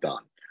done, I'm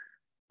done.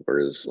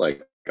 Whereas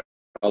like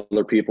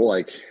other people,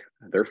 like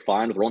they're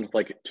fine with rolling with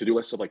like to-do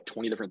lists of like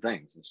 20 different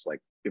things. It's like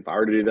if I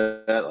were to do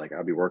that, like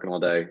I'd be working all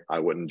day. I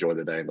wouldn't enjoy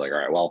the day. I'd be like, all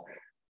right, well,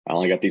 I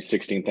only got these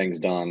 16 things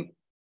done.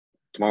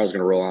 Tomorrow's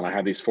gonna roll on. I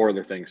have these 4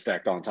 other things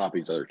stacked on top of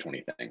these other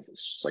 20 things.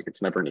 It's just like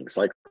it's never ending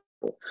cycle.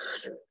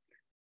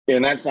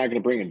 And that's not gonna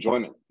bring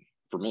enjoyment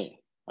for me.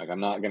 Like I'm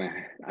not gonna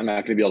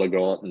be able to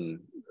go out and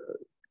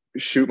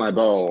shoot my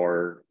bow,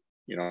 or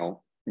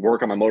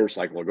work on my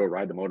motorcycle, or go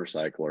ride the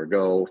motorcycle, or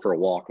go for a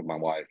walk with my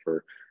wife.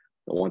 Or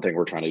the one thing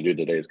we're trying to do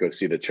today is go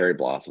see the cherry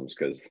blossoms,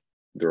 because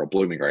they're all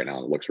blooming right now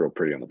and it looks real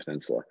pretty on the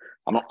peninsula.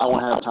 I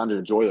won't have time to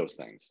enjoy those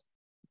things.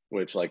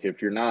 Which, like,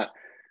 if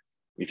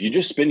you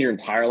just spend your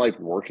entire life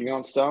working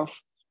on stuff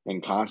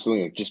and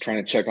constantly like just trying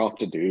to check off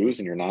to dos,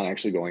 and you're not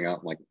actually going out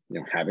and like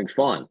having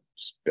fun,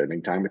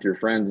 spending time with your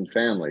friends and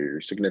family or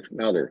your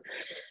significant other,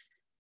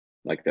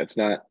 like that's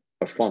not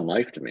a fun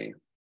life to me.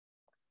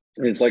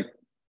 And it's like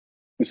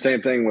the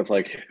same thing with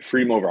like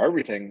freedom over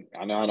everything.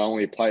 I not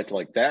only apply it to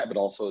like that, but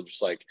also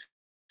just like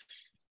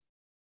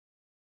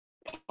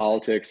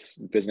politics,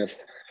 business,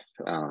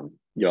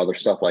 other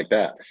stuff like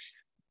that.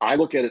 I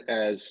look at it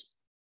as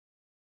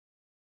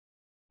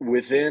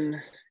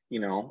within,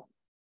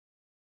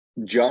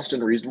 just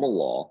and reasonable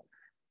law,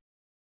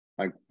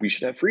 like we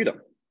should have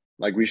freedom.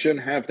 Like we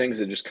shouldn't have things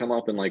that just come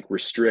up and like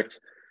restrict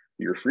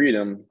your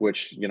freedom,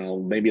 which,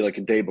 maybe like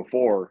a day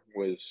before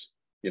was,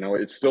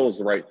 it still is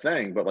the right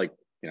thing, but like,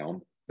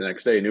 the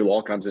next day a new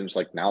law comes in, it's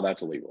like now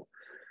that's illegal.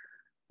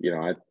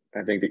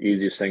 I think the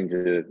easiest thing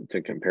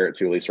to compare it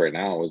to, at least right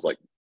now, is like,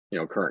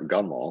 current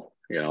gun law.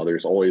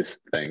 There's always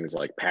things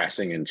like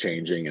passing and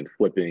changing and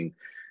flipping.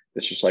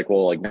 It's just like,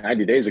 well, like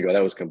 90 days ago,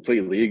 that was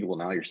completely legal.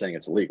 Now you're saying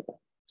it's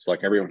illegal. It's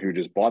like everyone who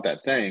just bought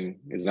that thing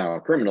is now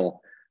a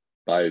criminal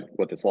by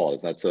what this law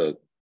is. That's a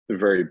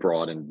very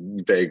broad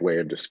and vague way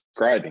of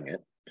describing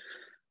it.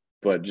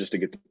 But just to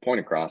get the point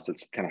across,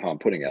 it's kind of how I'm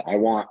putting it.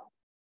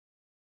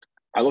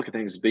 I look at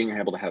things as being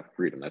able to have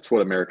freedom. That's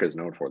what America is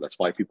known for. That's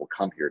why people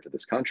come here to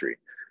this country.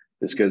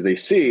 It's because they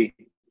see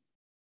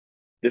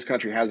this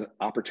country has an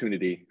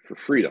opportunity for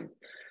freedom.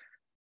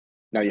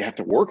 Now you have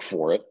to work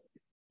for it.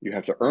 You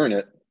have to earn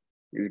it,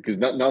 because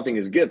nothing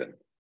is given.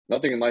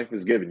 Nothing in life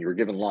is given. You were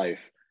given life.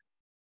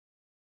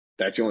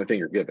 That's the only thing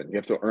you're given. You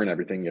have to earn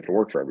everything. You have to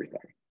work for everything.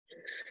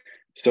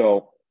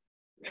 So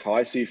how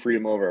I see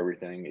freedom over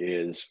everything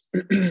is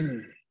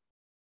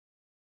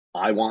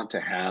I want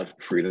to have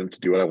freedom to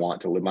do what I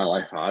want, to live my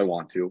life how I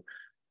want to,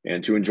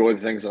 and to enjoy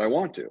the things that I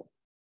want to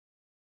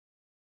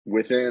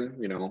within,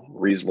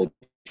 reasonable,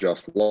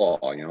 just law.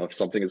 If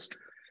something is,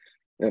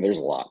 there's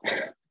a lot.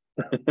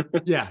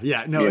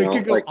 Yeah. No, it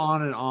could go like,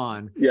 on and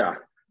on. yeah.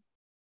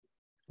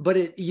 But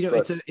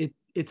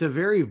it's a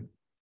very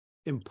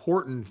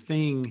important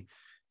thing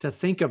to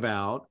think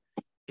about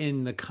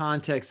in the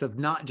context of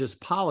not just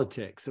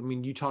politics. I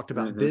mean, you talked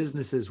about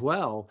business as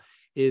well,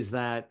 is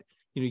that,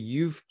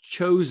 you've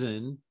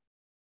chosen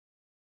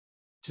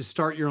to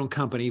start your own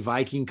company,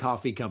 Viking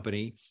Coffee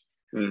Company,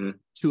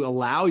 to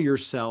allow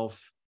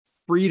yourself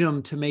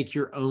freedom to make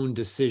your own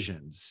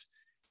decisions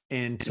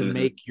and to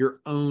make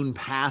your own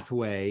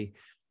pathway.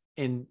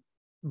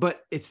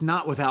 But it's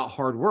not without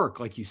hard work,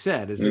 like you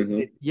said.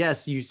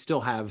 Yes, you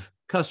still have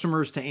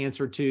customers to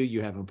answer to,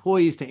 you have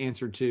employees to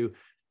answer to,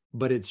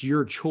 but it's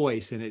your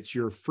choice and it's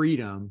your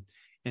freedom.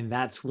 And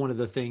that's one of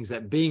the things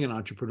that being an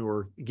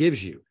entrepreneur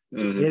gives you.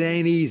 It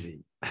ain't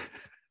easy.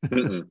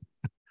 You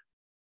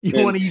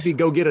want easy,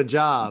 go get a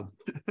job.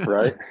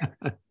 Right.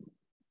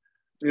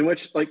 In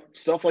which, like,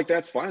 stuff like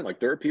that's fine.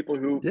 Like there are people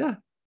who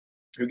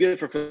get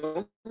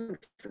fulfillment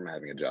from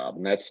having a job.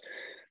 And that's,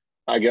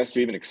 I guess,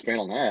 to even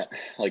expand on that,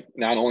 like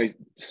not only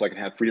so I can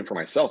have freedom for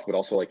myself, but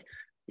also like,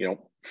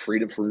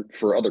 freedom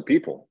for other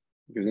people.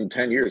 Because in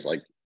 10 years,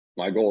 like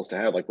my goal is to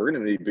have, like, we're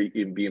going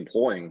to be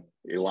employing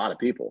a lot of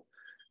people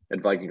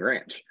at Viking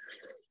Ranch.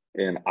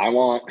 And I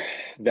want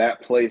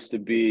that place to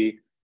be,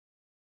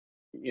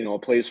 a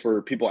place where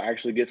people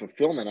actually get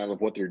fulfillment out of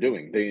what they're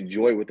doing. They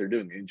enjoy what they're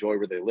doing. They enjoy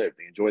where they live.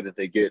 They enjoy that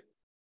they get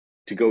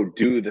to go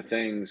do the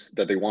things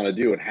that they want to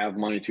do and have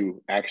money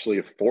to actually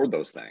afford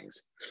those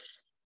things.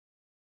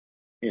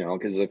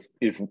 Because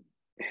if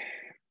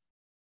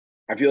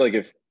I feel like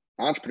if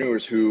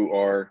entrepreneurs who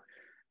are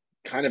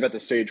kind of at the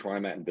stage where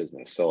I'm at in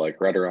business, so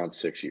like right around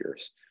 6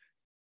 years,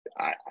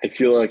 I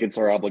feel like it's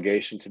our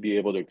obligation to be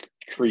able to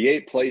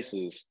create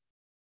places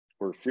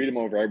where freedom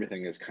over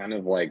everything is kind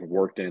of like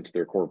worked into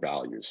their core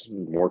values,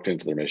 worked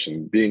into their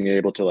mission, being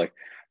able to like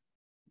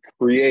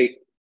create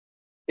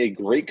a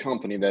great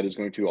company that is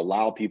going to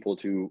allow people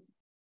to,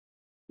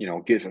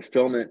 get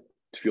fulfillment,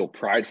 to feel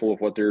prideful of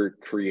what they're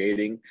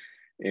creating,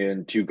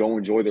 and to go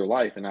enjoy their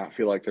life and not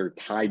feel like they're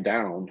tied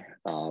down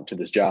to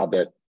this job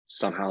that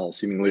somehow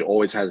seemingly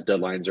always has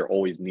deadlines or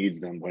always needs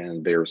them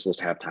when they're supposed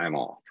to have time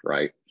off,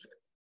 right?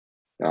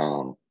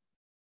 Um,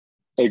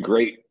 a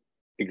great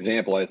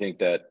example, I think,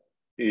 that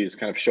is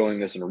kind of showing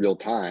this in real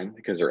time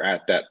because they're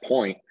at that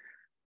point.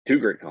 Two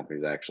great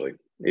companies actually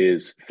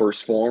is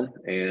First Form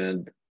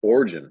and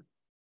Origin.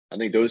 I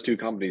think those two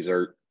companies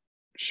are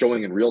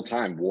showing in real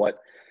time what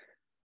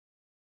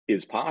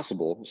is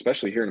possible,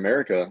 especially here in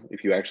America,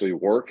 if you actually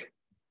work,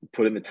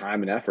 put in the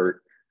time and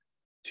effort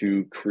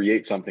to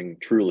create something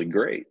truly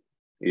great.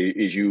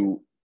 Is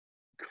you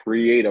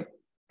create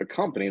a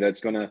company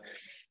that's going to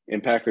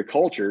impact the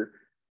culture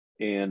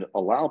and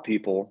allow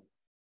people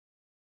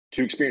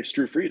to experience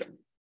true freedom.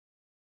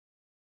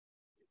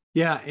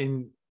 Yeah.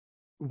 And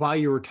while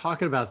you were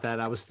talking about that,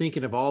 I was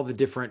thinking of all the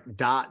different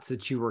dots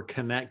that you were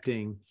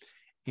connecting.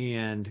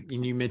 And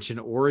you mentioned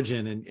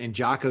Origin, and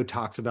Jocko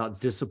talks about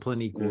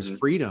discipline equals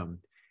freedom,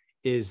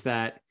 is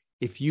that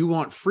if you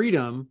want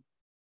freedom,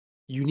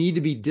 you need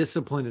to be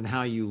disciplined in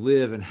how you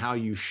live and how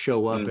you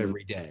show up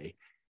every day.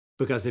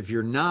 Because if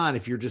you're not,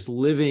 if you're just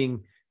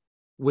living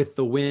with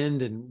the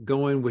wind and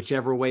going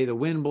whichever way the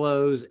wind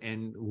blows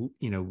and,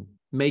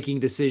 making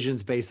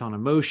decisions based on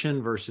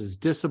emotion versus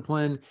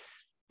discipline,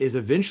 is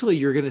eventually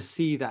you're going to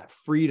see that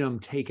freedom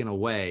taken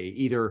away,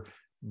 either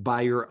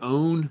by your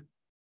own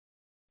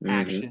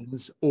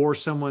actions or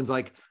someone's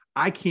like,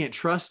 I can't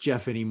trust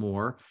Jeff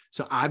anymore,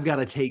 so I've got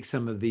to take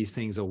some of these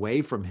things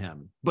away from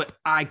him, but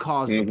I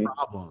caused the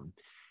problem.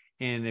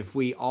 And if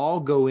we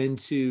all go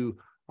into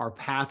our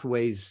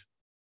pathways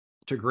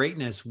to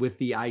greatness with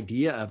the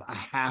idea of I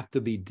have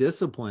to be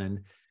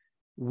disciplined,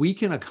 we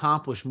can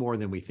accomplish more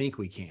than we think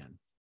we can.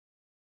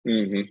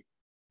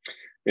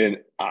 And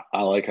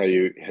I like how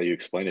you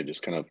explain it,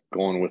 just kind of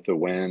going with the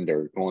wind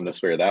or going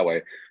this way or that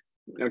way.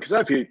 Because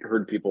I've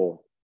heard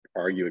people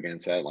argue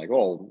against that, like,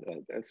 oh,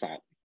 that's not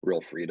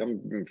real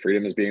freedom.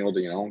 Freedom is being able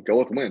to, go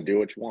with the wind, do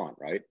what you want,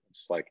 right?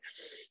 It's like,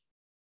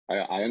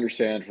 I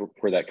understand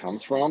where that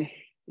comes from.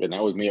 And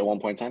that was me at one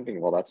point in time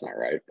thinking, well, that's not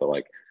right. But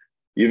like,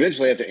 you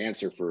eventually have to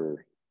answer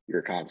for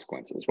your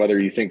consequences, whether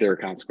you think there are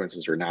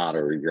consequences or not,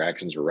 or your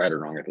actions were right or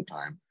wrong at the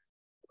time.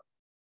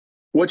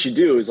 What you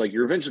do is like,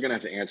 you're eventually going to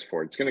have to answer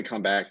for it. It's going to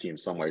come back to you in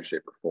some way,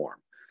 shape, or form.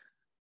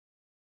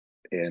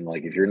 And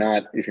like, if you're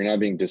not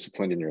being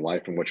disciplined in your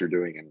life and what you're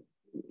doing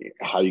and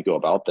how you go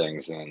about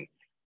things, and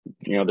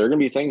there are going to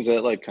be things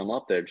that like come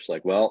up that just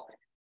like, well,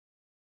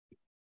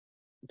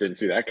 didn't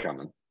see that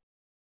coming.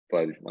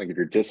 But like, if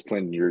you're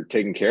disciplined, you're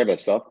taking care of that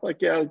stuff,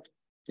 like, yeah,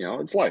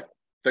 it's life.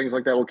 Things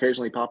like that will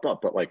occasionally pop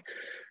up, but like,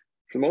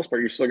 for the most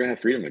part, you're still going to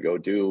have freedom to go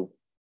do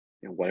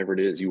whatever it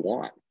is you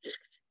want.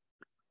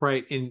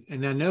 Right.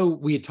 And I know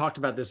we had talked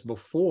about this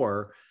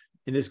before,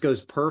 and this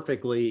goes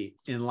perfectly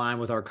in line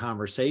with our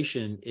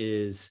conversation,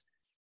 is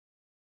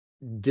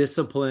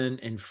discipline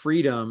and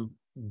freedom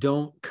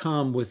don't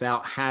come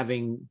without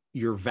having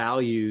your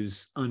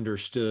values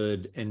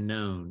understood and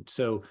known.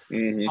 So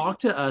talk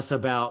to us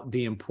about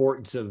the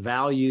importance of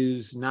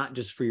values, not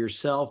just for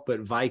yourself,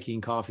 but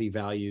Viking Coffee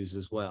values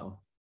as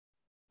well.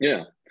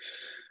 Yeah.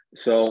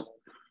 So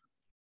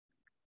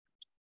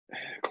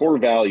core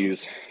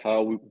values,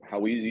 how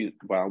we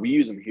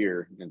use them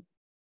here, and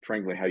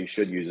frankly, how you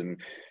should use them,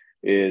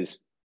 is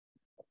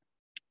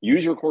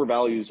use your core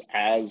values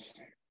as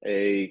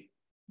a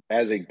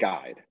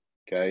guide.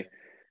 Okay.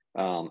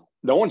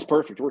 No one's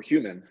perfect. We're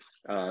human.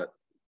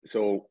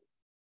 So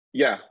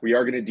yeah, we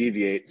are going to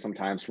deviate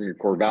sometimes from your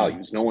core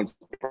values. No one's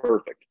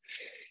perfect.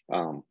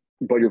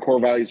 But your core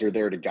values are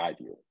there to guide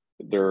you.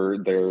 They're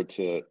there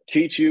to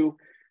teach you,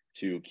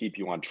 to keep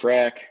you on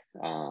track,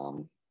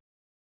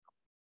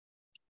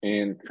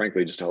 and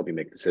frankly, just to help you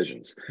make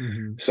decisions.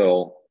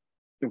 So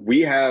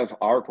we have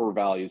our core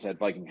values at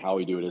Viking. How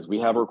we do it is we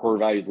have our core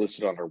values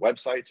listed on our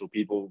website, so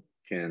people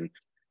can,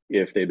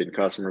 if they've been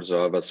customers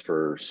of us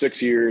for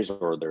 6 years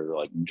or they're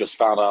like just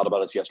found out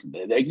about us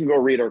yesterday, they can go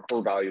read our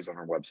core values on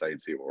our website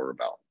and see what we're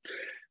about.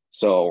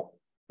 So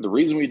the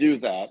reason we do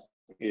that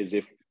is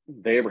if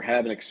they ever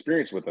have an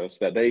experience with us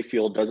that they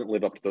feel doesn't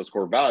live up to those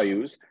core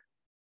values,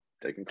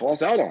 they can call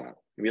us out on it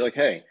and be like,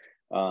 hey,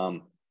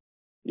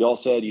 y'all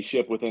said you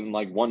ship within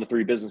like 1 to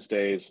 3 business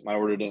days. My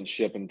order didn't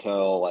ship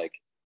until like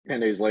 10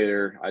 days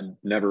later. I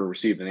never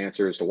received an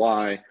answer as to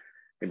why.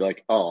 And be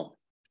like, oh,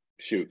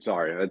 shoot,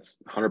 sorry, that's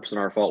 100%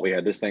 our fault. We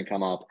had this thing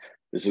come up.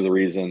 This is the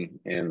reason,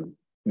 and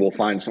we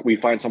find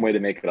some way to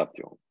make it up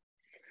to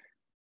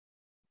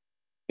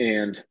them.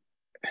 And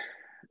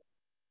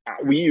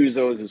we use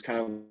those as kind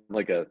of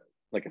like a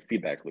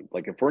feedback loop.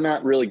 Like if we're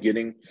not really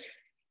getting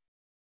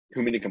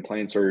too many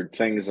complaints or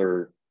things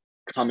are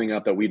coming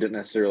up that we didn't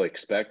necessarily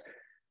expect,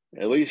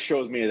 at least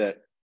shows me that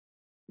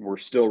we're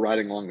still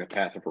riding along the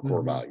path of our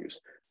core values.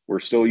 We're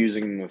still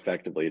using them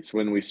effectively. It's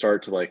when we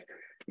start to like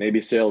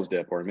maybe sales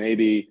dip, or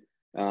maybe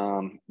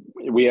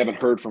we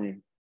haven't heard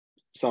from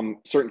some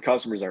certain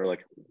customers that are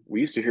like,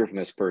 we used to hear from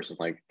this person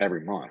like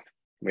every month.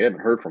 We haven't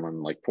heard from them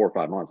in like 4 or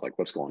 5 months. Like,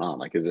 what's going on?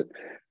 Like, is it,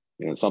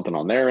 something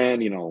on their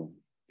end,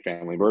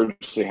 family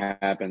emergency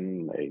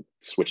happened, they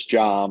switched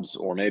jobs,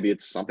 or maybe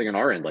it's something on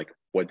our end. Like,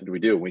 what did we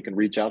do? We can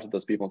reach out to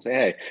those people and say,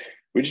 hey,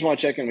 we just want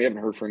to check in. We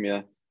haven't heard from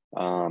you.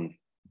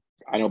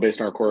 I know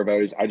based on our core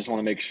values, I just want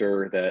to make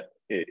sure that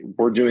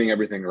we're doing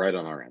everything right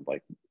on our end.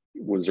 Like,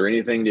 was there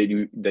anything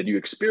that you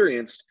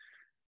experienced,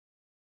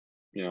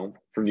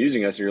 from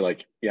using us, and you're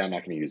like, yeah, I'm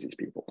not going to use these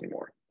people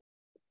anymore.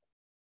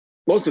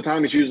 Most of the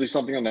time, it's usually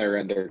something on their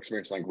end, their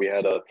experience. Like, we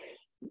had a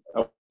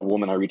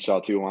woman I reached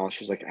out to a while.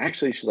 She's like,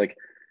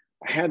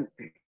 I had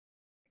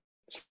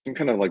some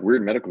kind of like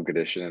weird medical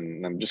condition,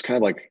 and I'm just kind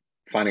of like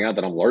finding out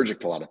that I'm allergic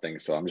to a lot of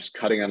things. So I'm just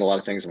cutting out a lot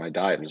of things in my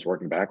diet and just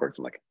working backwards.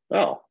 I'm like,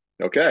 oh,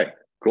 okay,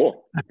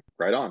 cool.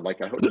 Right on.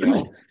 Like, I hope,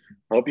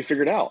 I hope you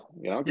figured it out,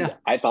 Yeah.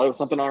 I thought it was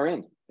something on our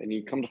end, and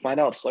you come to find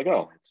out, it's like,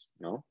 oh, it's,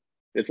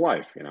 it's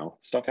life,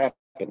 stuff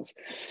happens.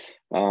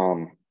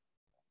 So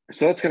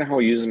that's kind of how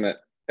we use them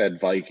at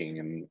Viking.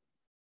 And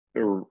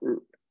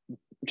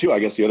two, I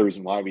guess the other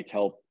reason why we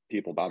tell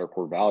people about our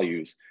core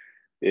values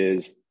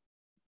is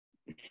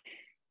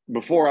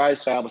before I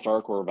established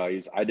our core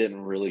values, I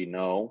didn't really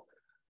know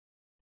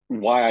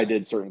why I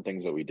did certain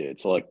things that we did.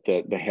 So like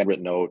the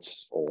handwritten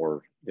notes,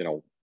 or,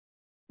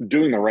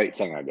 doing the right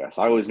thing, I guess.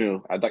 I always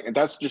knew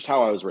that's just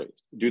how I was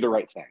raised. Do the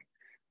right thing.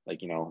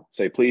 Like,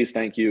 say please,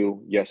 thank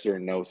you, yes sir,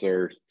 no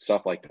sir,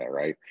 stuff like that,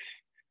 right?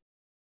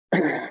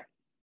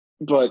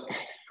 But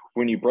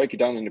when you break it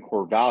down into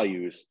core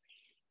values,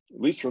 at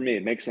least for me,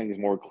 it makes things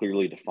more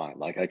clearly defined.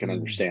 Like, I can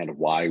understand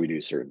why we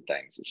do certain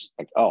things. It's just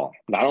like, oh,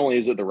 not only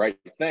is it the right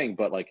thing,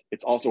 but like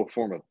it's also a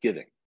form of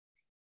giving.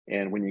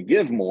 And when you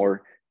give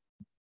more,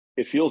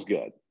 it feels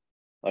good.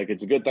 Like,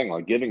 it's a good thing.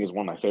 Like, giving is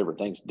one of my favorite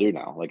things to do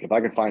now. Like, if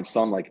I can find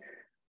some like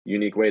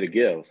unique way to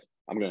give,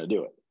 I'm going to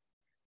do it.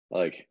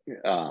 Like,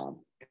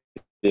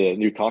 the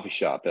new coffee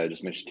shop that I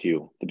just mentioned to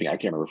you, I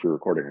can't remember if we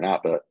recorded or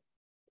not, but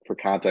for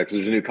context,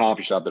 there's a new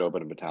coffee shop that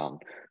opened in town.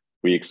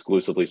 We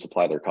exclusively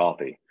supply their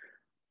coffee.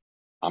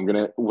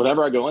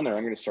 Whenever I go in there,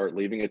 I'm going to start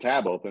leaving a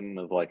tab open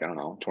of like, I don't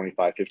know, $25,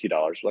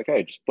 $50. Like,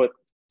 hey, just put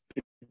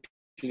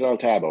 $50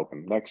 tab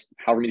open. Next,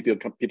 however many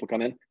people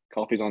come in,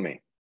 coffee's on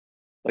me.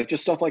 Like,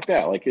 just stuff like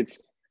that. Like,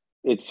 it's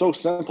so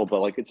simple,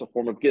 but like, it's a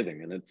form of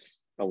giving, and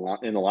it's a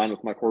lot in line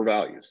with my core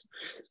values.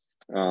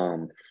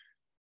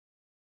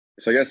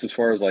 So I guess as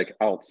far as like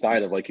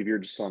outside of like, if you're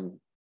just some,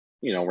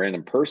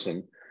 random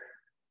person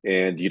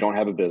and you don't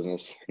have a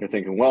business, you're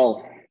thinking,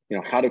 well,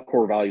 how do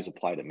core values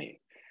apply to me?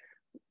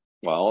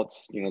 Well,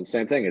 it's, the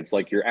same thing. It's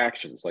like your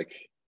actions,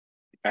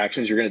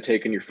 you're going to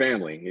take in your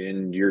family,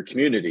 in your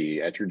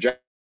community, at your job,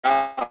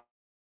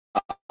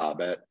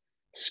 at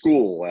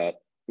school, at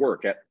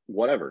work, at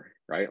whatever,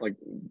 right? Like,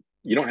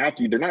 you don't have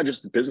to, they're not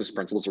just business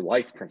principles or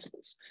life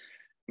principles.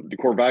 The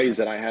core values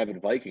that I have in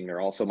Viking are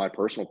also my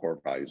personal core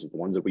values, the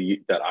ones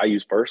that I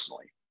use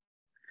personally.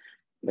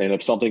 And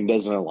if something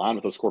doesn't align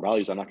with those core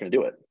values, I'm not going to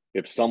do it.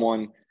 If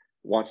someone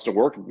wants to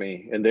work with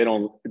me and they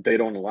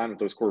don't align with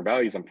those core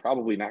values, I'm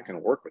probably not going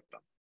to work with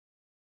them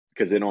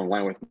because they don't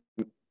align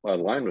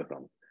with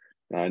them.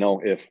 And I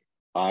know if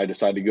I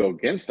decide to go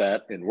against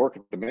that and work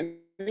with them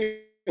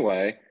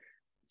anyway,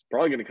 it's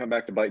probably going to come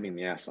back to bite me in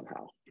the ass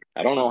somehow.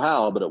 I don't know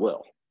how, but it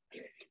will.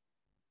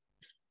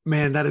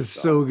 Man, that is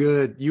so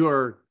good.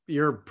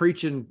 You're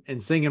preaching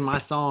and singing my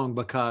song,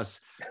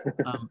 because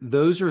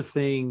those are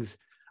things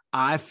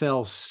I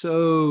fell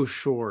so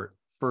short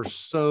for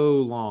so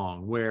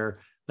long, where,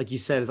 like you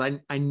said, is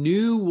I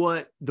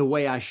knew the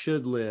way I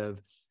should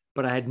live,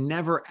 but I had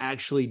never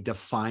actually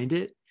defined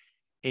it.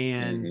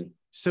 And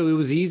so it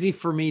was easy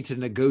for me to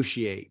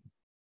negotiate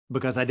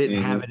because I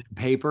didn't have it in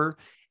paper,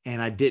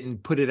 and I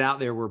didn't put it out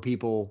there where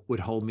people would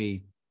hold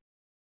me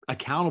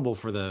accountable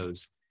for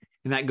those.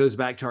 And that goes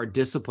back to our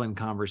discipline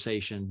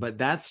conversation, but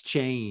that's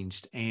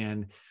changed.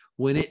 And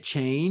when it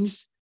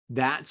changed,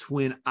 that's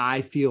when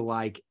I feel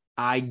like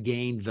I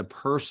gained the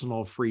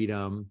personal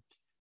freedom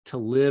to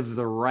live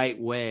the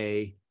right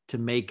way, to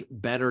make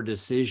better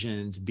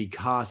decisions,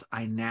 because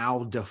I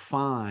now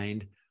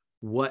defined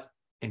what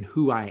and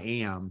who I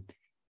am.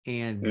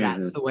 And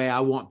that's the way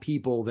I want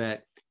people,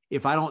 that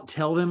if I don't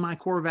tell them my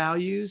core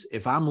values,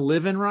 if I'm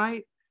living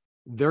right,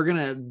 they're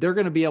going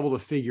to be able to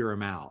figure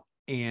them out.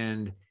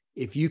 And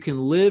if you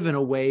can live in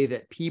a way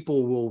that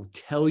people will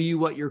tell you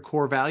what your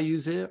core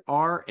values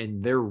are,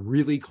 and they're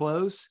really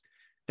close,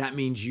 that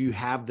means you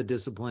have the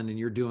discipline, and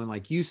you're doing,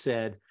 like you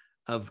said,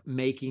 of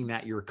making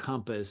that your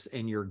compass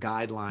and your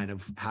guideline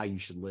of how you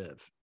should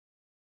live.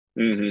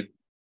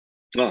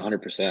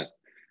 100%.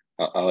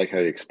 I like how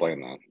you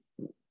explain that.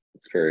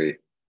 It's very,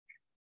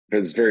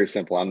 It's very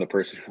simple. I'm the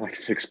person who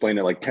likes to explain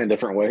it like 10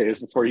 different ways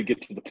before you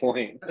get to the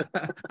point.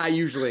 I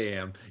usually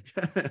am.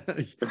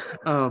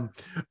 um,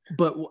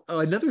 but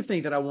another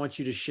thing that I want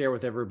you to share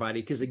with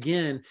everybody, because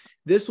again,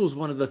 this was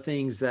one of the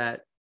things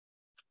that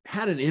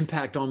had an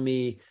impact on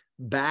me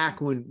back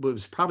when it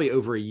was probably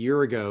over a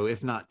year ago,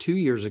 if not 2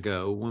 years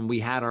ago, when we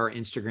had our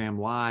Instagram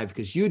live,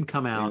 because you had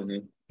come out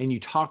and you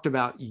talked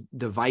about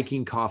the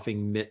Viking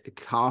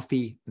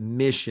coffee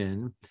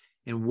mission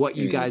and what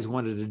you guys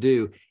wanted to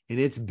do. And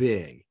it's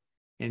big.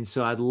 And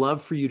so I'd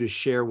love for you to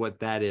share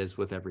what that is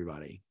with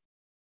everybody.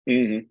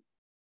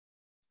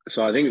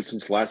 So I think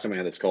since the last time I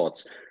had this call,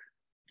 it's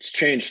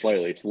changed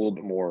slightly. It's a little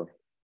bit more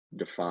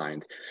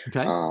defined.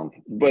 Okay.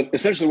 But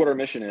essentially what our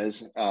mission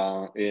is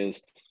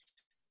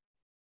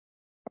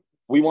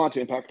we want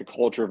to impact the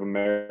culture of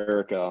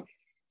America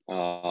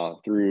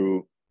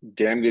through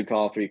damn good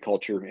coffee,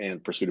 culture,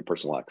 and pursuit of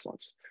personal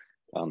excellence.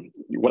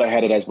 What I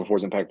had it as before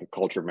is impact the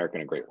culture of America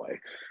in a great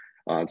way.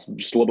 It's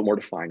just a little bit more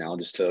defined now,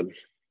 just to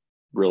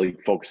really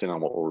focus in on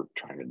what we're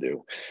trying to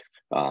do.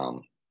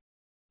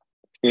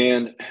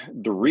 And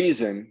the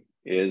reason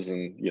is,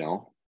 and you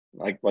know,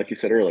 like you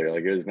said earlier,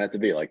 like it was meant to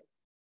be, like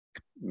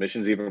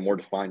mission's even more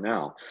defined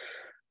now,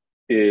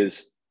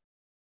 is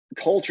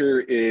culture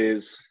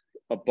is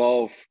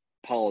above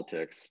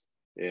politics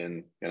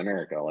in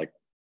America. Like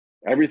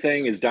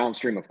everything is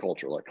downstream of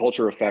culture. Like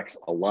culture affects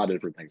a lot of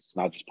different things. It's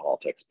not just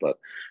politics, but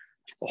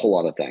a whole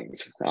lot of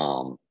things.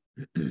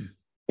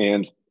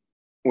 And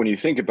when you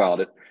think about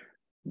it,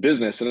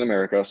 business in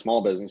America,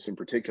 small business in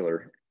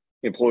particular,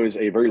 employs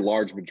a very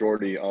large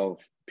majority of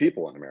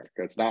people in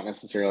America. It's not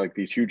necessarily like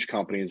these huge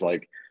companies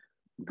like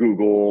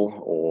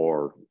Google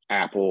or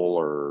Apple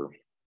or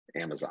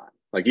Amazon.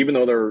 Like even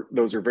though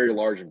those are very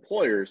large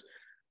employers,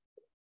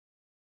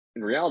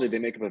 in reality, they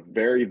make up a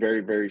very,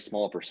 very, very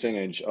small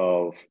percentage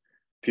of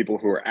people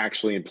who are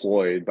actually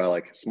employed by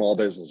like small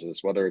businesses,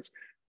 whether it's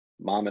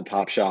mom and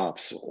pop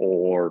shops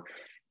or,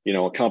 you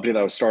know, a company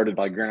that was started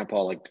by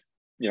grandpa, like,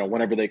 you know,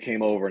 whenever they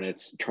came over and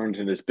it's turned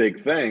into this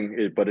big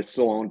thing, but it's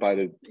still owned by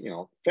the, you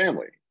know,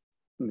 family.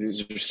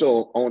 These are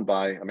still owned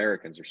by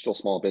Americans. They're still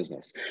small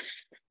business.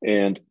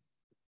 And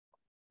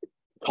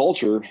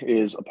culture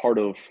is a part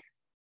of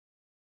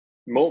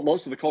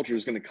most of the culture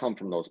is going to come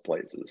from those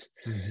places.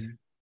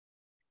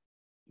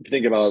 If you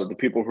think about it, the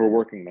people who are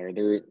working there,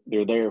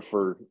 they're there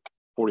for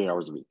 40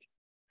 hours a week,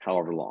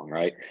 however long,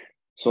 right?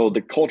 So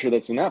the culture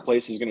that's in that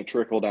place is going to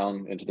trickle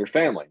down into their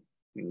family,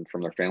 and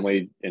from their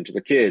family into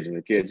the kids, and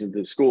the kids into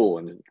the school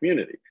and the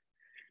community.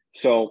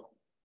 So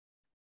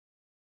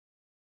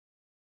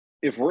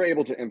if we're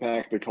able to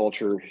impact the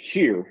culture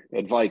here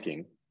at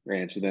Viking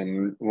Ranch,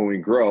 then when we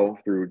grow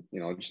through, you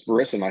know, just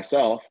Marissa and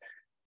myself,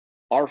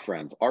 our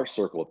friends, our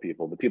circle of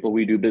people, the people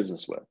we do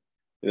business with,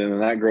 and then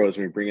that grows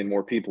when we bring in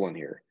more people in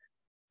here.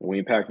 When we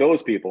impact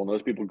those people, and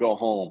those people go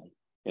home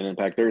and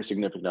impact their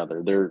significant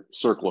other, their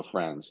circle of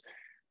friends,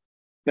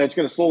 that's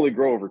going to slowly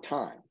grow over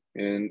time.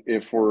 And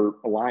if we're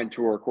aligned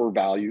to our core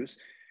values,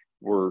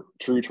 we're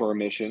true to our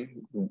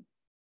mission,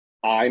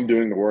 I'm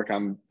doing the work,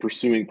 I'm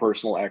pursuing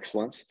personal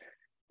excellence,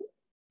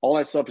 all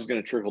that stuff is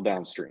going to trickle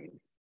downstream.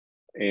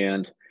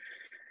 And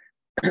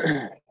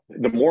the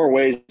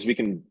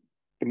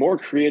more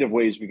creative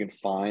ways we can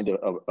find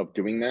of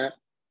doing that,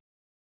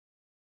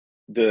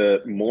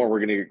 the more we're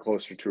going to get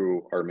closer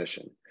to our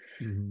mission,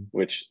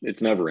 which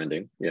it's never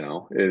ending. You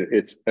know,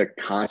 it's a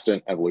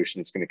constant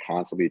evolution. It's going to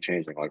constantly be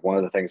changing. Like one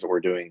of the things that we're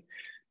doing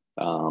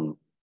on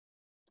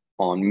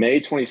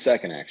May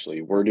 22nd,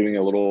 actually, we're doing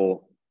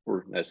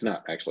it's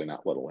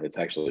not little, it's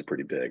actually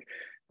pretty big.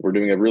 We're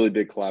doing a really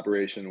big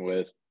collaboration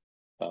with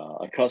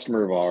a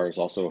customer of ours,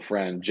 also a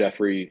friend,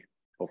 Jeffrey,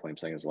 hopefully I'm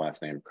saying his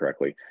last name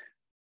correctly,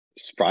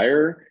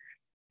 Spire.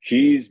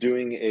 He's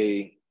doing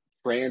a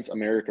Trans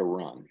America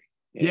run.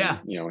 And,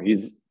 you know,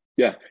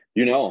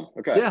 you know him.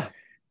 Okay. Yeah.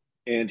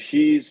 And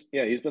he's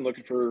been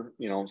looking for,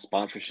 you know,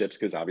 sponsorships,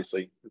 because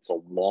obviously it's a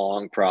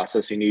long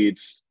process. He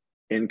needs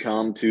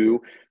income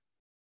to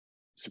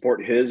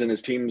support his and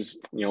his team's,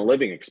 you know,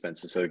 living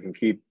expenses so he can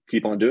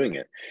keep on doing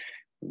it.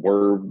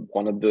 We're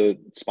one of the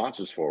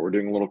sponsors for it. We're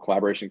doing a little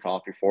collaboration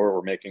coffee for it.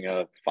 We're making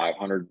a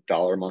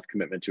 $500 a month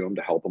commitment to him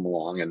to help him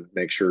along and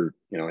make sure,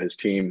 you know, his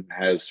team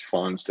has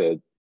funds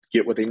to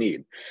get what they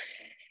need.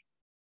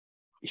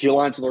 He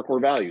aligns with our core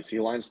values. He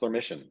aligns with our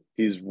mission.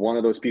 He's one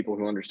of those people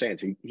who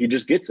understands. He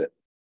just gets it.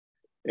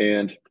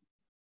 And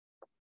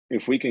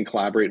if we can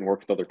collaborate and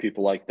work with other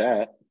people like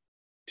that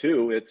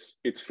too,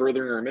 it's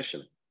furthering our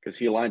mission, because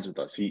he aligns with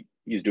us.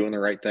 He's doing the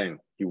right thing.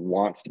 He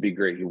wants to be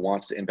great. He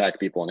wants to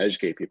impact people and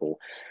educate people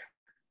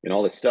and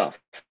all this stuff.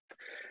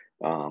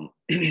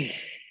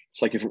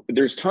 It's like, if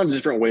there's tons of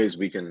different ways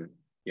we can,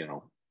 you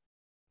know,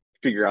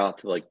 figure out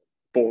to like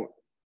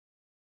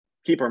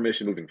keep our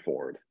mission moving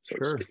forward, so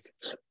to speak.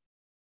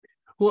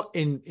 Well,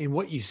 and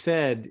what you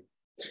said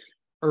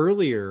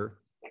earlier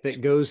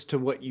that goes to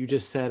what you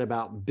just said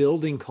about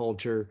building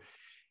culture.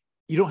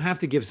 You don't have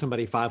to give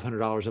somebody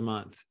 $500 a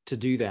month to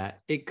do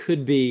that. It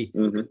could be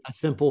a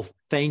simple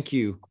thank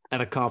you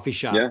at a coffee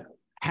shop.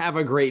 have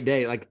a great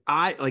day. Like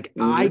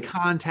I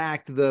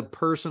contact the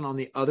person on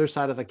the other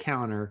side of the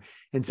counter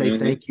and say,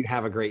 thank you,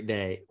 have a great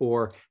day.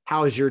 Or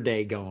how is your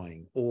day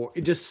going? Or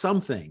just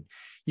something.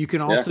 You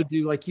can also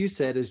do, like you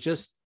said, is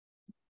just,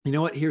 you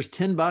know what, here's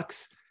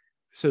 $10.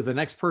 So the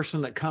next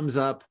person that comes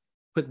up,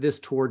 put this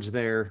towards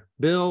their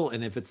bill.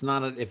 And if it's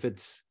not, if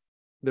it's,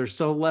 there's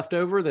still left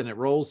over, then it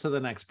rolls to the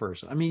next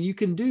person. I mean, you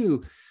can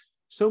do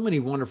so many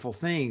wonderful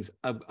things,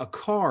 a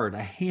card,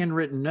 a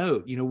handwritten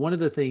note. You know, one of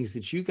the things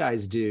that you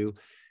guys do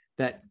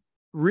that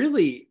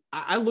really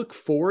I look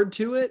forward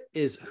to it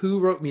is who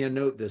wrote me a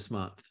note this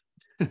month.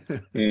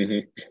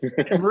 And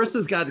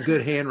Marissa's got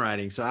good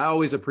handwriting, so I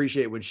always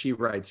appreciate when she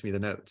writes me the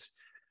notes.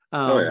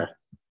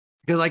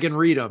 Because I can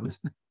read them.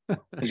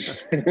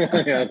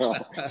 Yeah, no.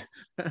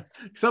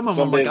 Some of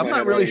them, I'm like, I'm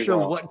not really sure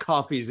what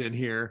coffee's in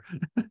here.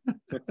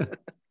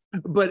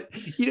 But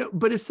you know,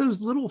 but it's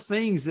those little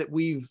things that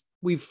we've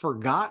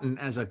forgotten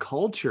as a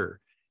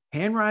culture.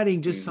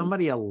 Handwriting just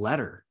somebody a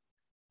letter.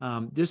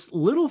 Just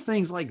little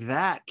things like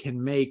that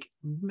can make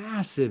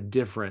massive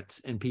difference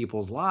in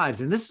people's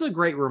lives. And this is a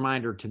great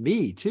reminder to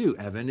me too,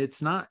 Evan.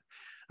 It's not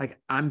like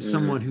I'm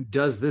someone who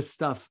does this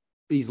stuff,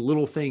 these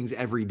little things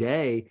every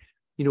day.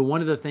 You know,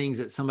 one of the things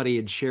that somebody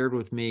had shared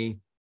with me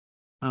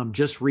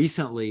just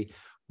recently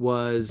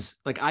was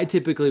like, I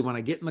typically, when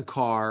I get in the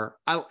car,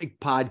 I like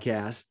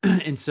podcasts.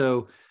 And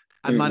so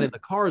I'm not in the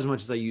car as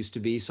much as I used to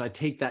be. So I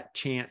take that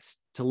chance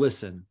to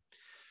listen.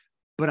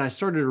 But I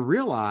started to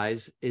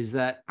realize is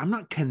that I'm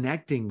not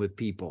connecting with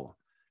people.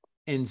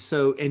 And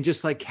so, and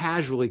just like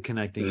casually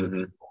connecting with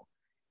people.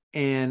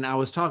 And I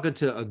was talking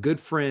to a good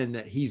friend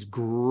that he's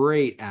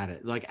great at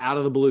it. Like out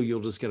of the blue,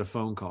 you'll just get a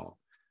phone call.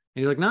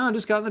 And he's like, no, I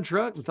just got in the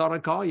truck and thought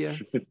I'd call you.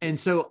 And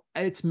so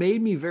it's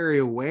made me very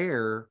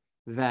aware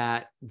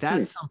that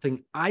that's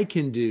something I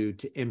can do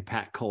to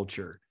impact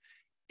culture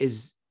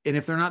is, and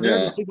if they're not there,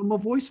 just leave them a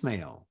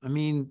voicemail. I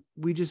mean,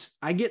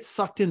 I get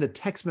sucked into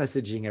text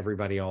messaging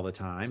everybody all the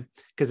time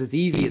because it's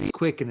easy, it's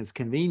quick, and it's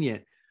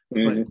convenient,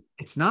 but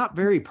it's not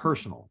very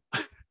personal.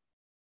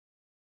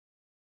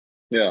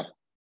 Yeah.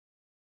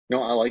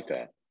 No, I like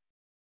that.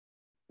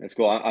 It's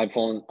cool. I've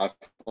fallen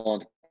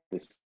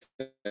the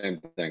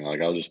same thing.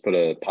 Like I'll just put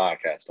a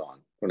podcast on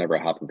whenever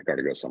I hop in the car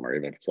to go somewhere,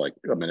 even if it's like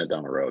a minute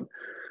down the road.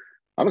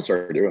 I'm gonna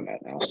start doing that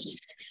now.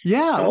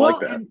 Yeah, I well, like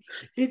that. And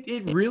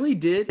it really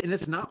did, and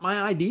it's not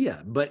my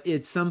idea, but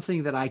it's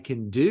something that I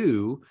can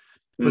do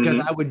because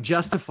I would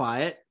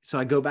justify it. So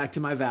I go back to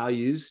my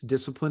values.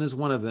 Discipline is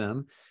one of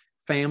them.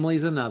 Family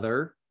is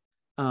another.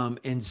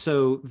 And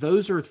so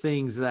those are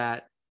things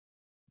that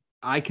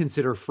I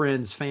consider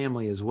friends,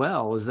 family as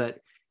well, is that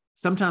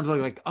sometimes I'm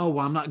like, oh,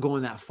 well, I'm not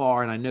going that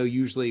far. And I know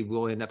usually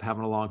we'll end up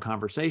having a long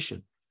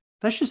conversation.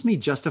 That's just me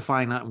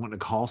justifying not wanting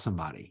to call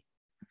somebody.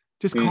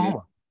 Just call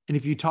them. And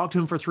if you talk to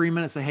them for 3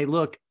 minutes, say, hey,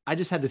 look, I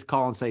just had to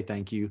call and say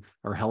thank you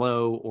or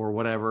hello or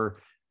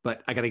whatever,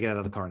 but I got to get out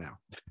of the car now.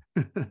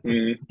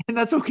 And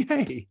that's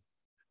okay.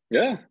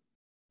 Yeah,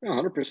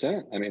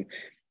 100%. I mean,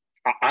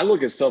 I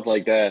look at stuff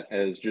like that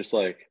as just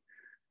like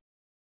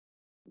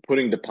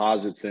putting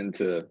deposits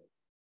into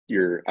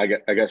your, I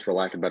guess for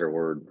lack of a better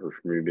word, or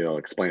for me to be able to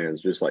explain it,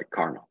 is just like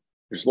karma.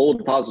 There's little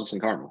deposits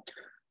in karma.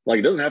 Like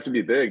it doesn't have to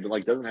be big, but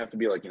like doesn't have to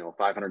be like,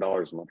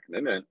 $500 a month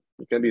commitment.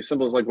 It can be as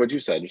simple as like what you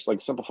said, just like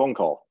a simple phone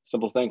call,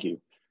 simple thank you,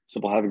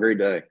 simple have a great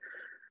day.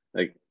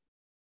 Like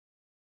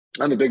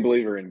I'm a big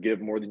believer in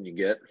give more than you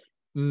get.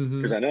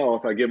 Because I know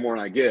if I give more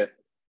than I get,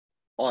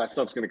 all that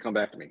stuff's going to come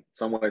back to me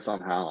some way,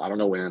 somehow. I don't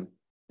know when.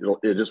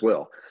 It just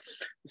will.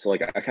 So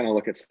like I kind of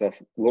look at stuff,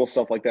 little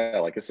stuff like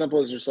that, like as simple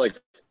as just like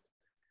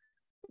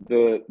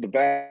the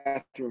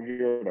bathroom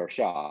here at our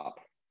shop.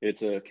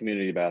 It's a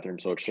community bathroom,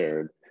 so it's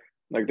shared.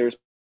 Like there's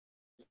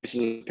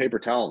pieces of paper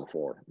towel on the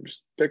floor.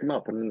 Just pick them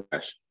up, put them in the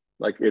trash.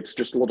 Like it's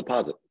just a little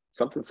deposit.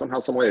 Something somehow,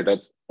 some way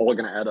that's all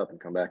going to add up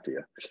and come back to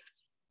you.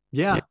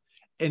 Yeah.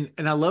 And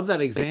I love that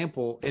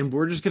example. And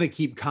we're just going to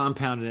keep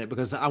compounding it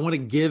because I want to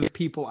give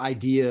people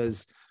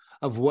ideas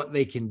of what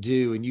they can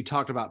do. And you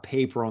talked about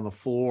paper on the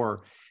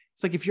floor.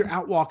 It's like if you're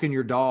out walking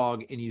your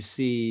dog and you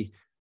see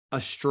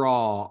a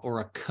straw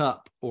or a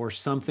cup or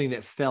something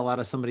that fell out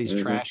of somebody's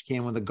trash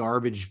can when the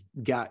garbage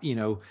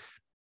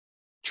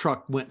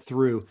truck went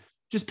through,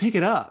 just pick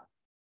it up.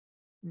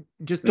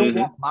 Just don't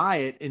walk by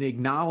it and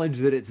acknowledge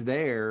that it's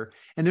there.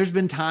 And there's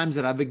been times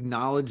that I've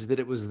acknowledged that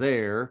it was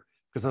there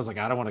because I was like,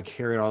 I don't want to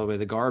carry it all the way to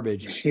the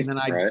garbage. And then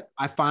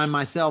I find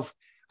myself,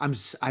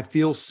 I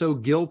feel so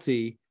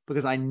guilty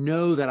because I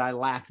know that I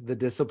lacked the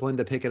discipline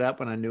to pick it up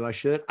when I knew I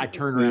should. I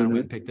turned around and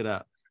went and picked it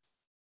up.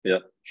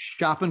 Yep.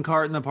 Shopping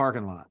cart in the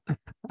parking lot.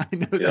 I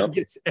know that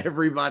gets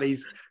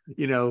everybody's,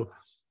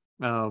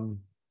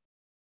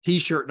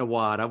 t-shirt in a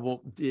wad.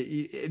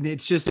 And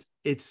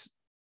it's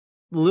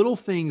little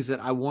things that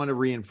I want to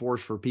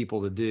reinforce for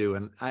people to do.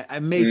 And I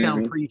may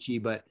sound preachy,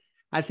 but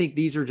I think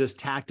these are just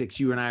tactics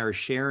you and I are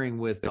sharing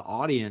with the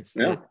audience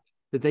that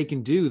they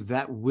can do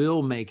that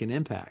will make an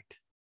impact.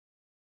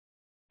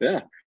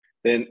 Yeah.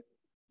 And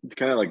to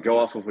kind of like go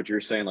off of what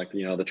you're saying, like,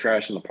 the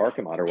trash in the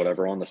parking lot or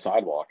whatever on the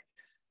sidewalk.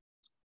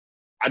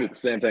 I do the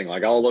same thing.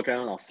 Like I'll look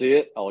out and I'll see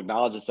it, I'll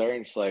acknowledge it's there,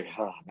 and it's like,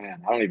 oh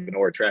man, I don't even know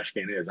where a trash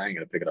can is. I ain't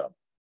gonna pick it up.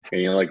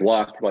 And you like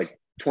walk like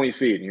 20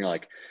 feet, and you're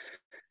like,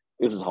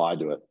 this is how I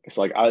do it. It's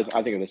like I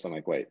think of this. I'm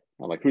like, wait,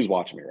 I'm like, who's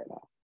watching me right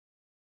now?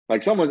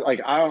 Like someone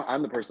like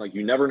I'm the person like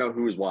you never know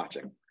who is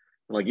watching.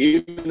 Like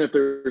even if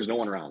there's no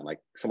one around, like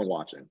someone's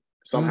watching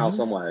somehow, Mm-hmm.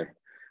 some way.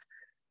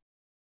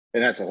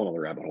 And that's a whole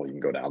other rabbit hole you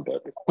can go down.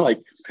 But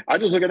like I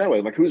just look at it that way.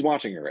 I'm like, who's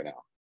watching me right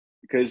now?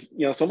 Because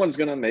someone's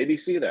gonna maybe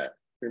see that.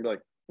 You're gonna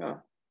be like, oh,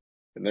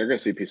 and they're gonna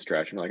see a piece of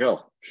trash and be like,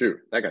 oh shoot,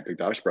 that got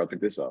picked up. I should probably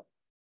pick this up.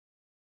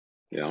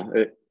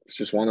 It's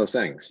just one of those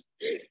things.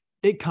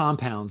 It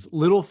compounds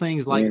little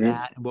things like Mm-hmm.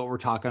 that. And what we're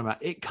talking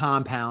about, it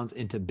compounds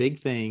into big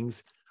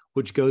things,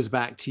 which goes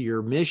back to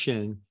your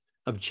mission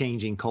of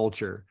changing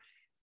culture.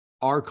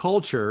 Our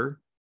culture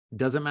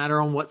doesn't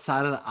matter on what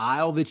side of the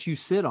aisle that you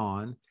sit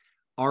on.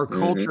 Our Mm-hmm.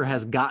 culture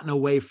has gotten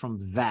away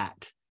from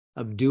that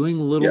of doing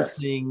little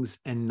Yes. things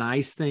and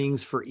nice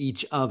things for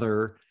each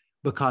other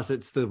because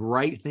it's the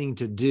right thing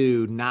to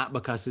do, not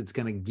because it's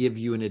going to give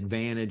you an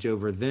advantage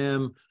over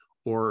them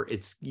or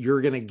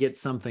you're going to get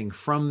something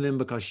from them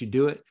because you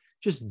do it.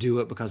 Just do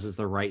it because it's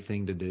the right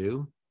thing to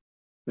do.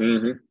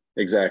 Mm-hmm.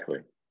 Exactly.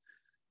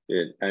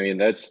 I mean,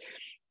 that's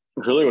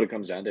really what it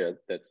comes down to.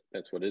 That's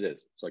what it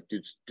is. It's like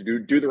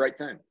do the right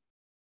thing.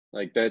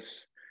 Like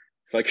that's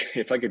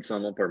if I could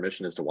sum up our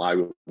mission as to why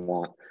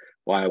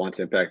I want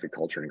to impact the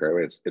culture in a great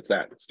way, it's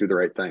that. It's do the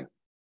right thing.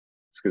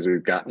 It's because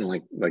we've gotten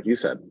like you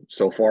said,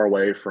 so far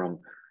away from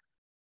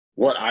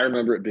what I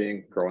remember it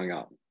being growing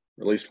up.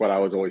 At least what I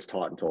was always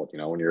taught and told.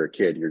 When you're a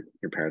kid, your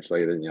parents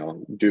say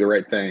that do the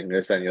right thing,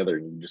 this, that, and the other,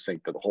 and you just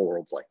think that the whole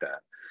world's like that.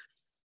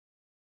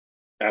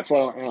 That's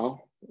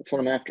that's what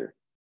I'm after.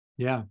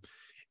 Yeah.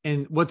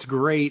 And what's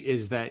great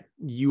is that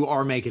you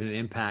are making an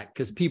impact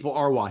because people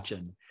are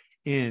watching.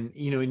 And,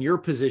 in your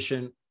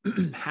position,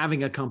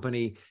 having a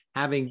company,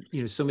 having,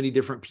 so many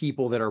different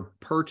people that are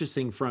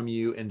purchasing from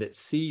you and that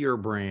see your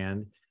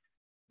brand,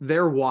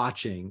 they're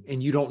watching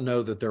and you don't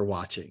know that they're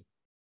watching.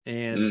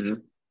 And Mm-hmm.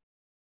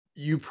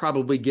 you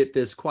probably get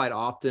this quite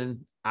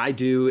often. I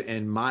do.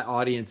 And my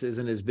audience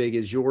isn't as big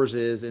as yours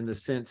is in the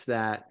sense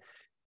that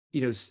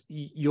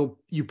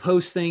you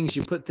post things,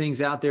 you put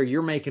things out there,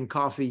 you're making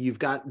coffee, you've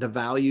got the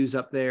values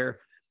up there.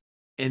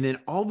 And then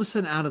all of a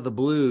sudden out of the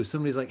blue,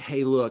 somebody's like,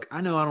 hey, look,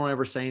 I know I don't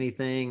ever say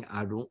anything.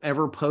 I don't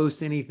ever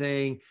post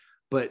anything,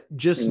 but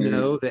just Mm-hmm.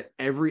 know that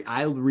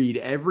I read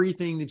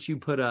everything that you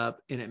put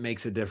up and it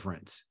makes a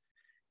difference.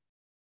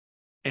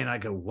 And I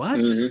go, what?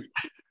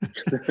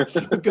 Mm-hmm.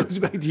 So it goes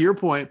back to your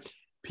point.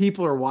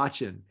 People are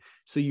watching.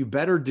 So you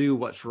better do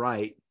what's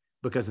right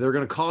because they're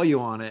going to call you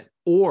on it,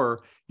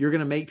 or you're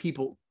going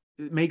to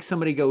make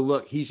somebody go,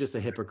 look, he's just a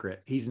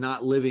hypocrite. He's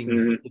not living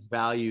Mm-hmm. his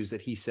values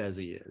that he says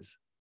he is.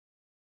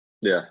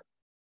 Yeah,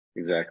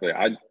 exactly.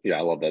 I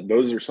love that.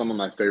 Those are some of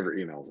my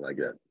favorite emails that I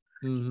get.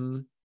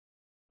 Mm-hmm.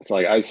 It's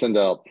like I send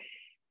out.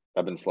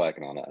 I've been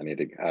slacking on it.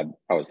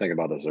 I was thinking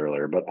about this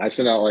earlier, but I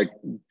send out like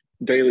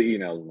daily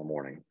emails in the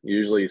morning.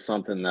 Usually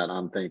something that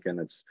I'm thinking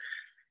it's,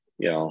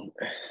 you know,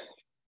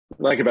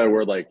 like a better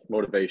word, like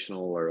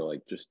motivational or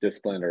like just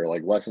discipline or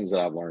like lessons that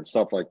I've learned,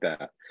 stuff like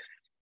that.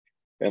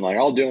 And like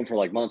I'll do them for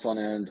like months on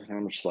end. And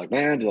I'm just like,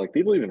 man, do like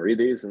people even read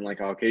these? And like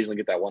I'll occasionally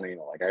get that one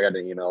email. Like I got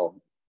an email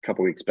a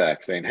couple weeks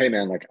back saying, hey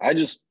man, like I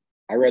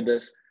read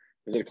this.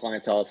 I was at a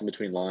client's house in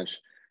between lunch.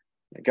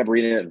 I kept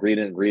reading it and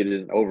reading it and reading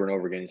it over and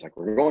over again. He's like,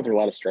 we're going through a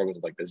lot of struggles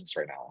with like business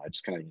right now. I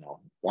just kind of,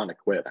 want to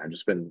quit. I've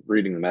just been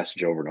reading the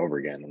message over and over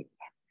again.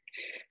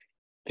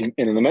 And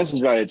the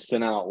message I had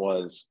sent out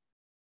was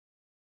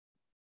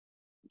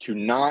to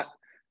not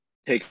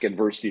take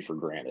adversity for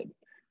granted.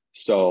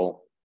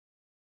 So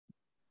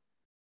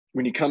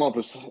when you come up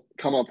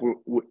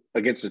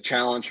against a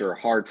challenge or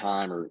a hard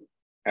time or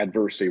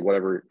adversity,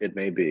 whatever it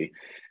may be,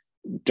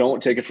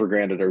 don't take it for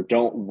granted or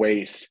don't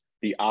waste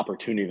the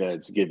opportunity that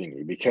it's giving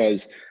you,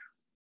 because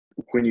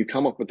when you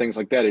come up with things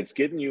like that, it's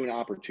giving you an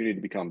opportunity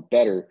to become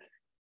better,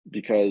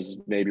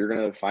 because maybe you're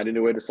going to find a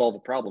new way to solve a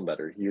problem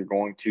better. You're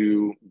going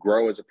to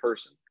grow as a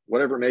person,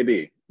 whatever it may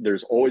be.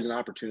 There's always an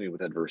opportunity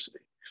with adversity.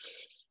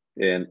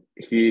 And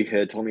he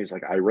had told me, he's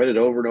like, I read it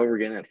over and over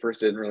again. At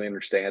first, I didn't really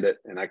understand it.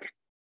 And I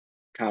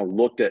kind of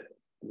looked at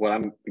what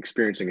I'm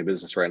experiencing in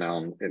business right now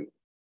and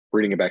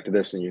reading it back to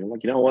this. And you're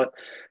like, you know what?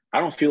 I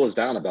don't feel as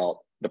down about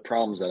the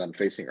problems that I'm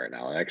facing right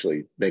now. It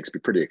actually makes me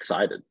pretty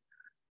excited.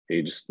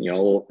 You just,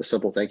 a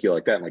simple thank you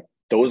like that. And like,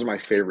 those are my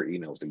favorite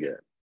emails to get.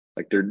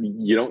 Like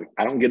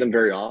I don't get them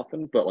very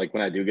often, but like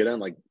when I do get them,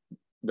 like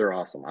they're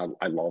awesome.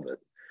 I love it.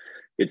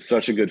 It's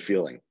such a good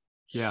feeling.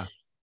 Yeah,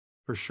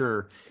 for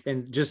sure.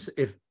 And just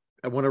if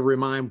I want to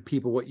remind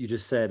people what you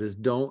just said is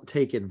don't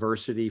take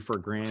adversity for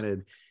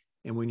granted.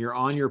 And when you're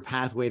on your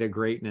pathway to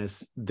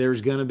greatness,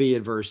 there's going to be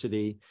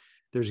adversity.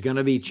 There's going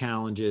to be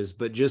challenges,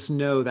 but just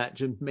know that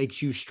just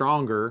makes you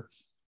stronger,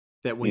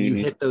 that when you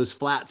hit those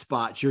flat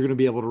spots, you're going to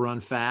be able to run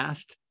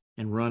fast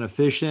and run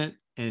efficient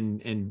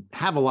and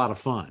have a lot of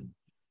fun,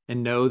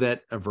 and know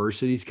that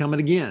adversity is coming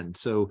again.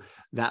 So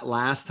that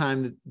last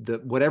time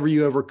that whatever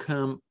you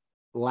overcome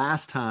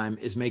last time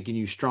is making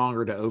you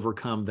stronger to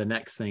overcome the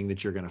next thing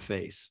that you're going to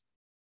face.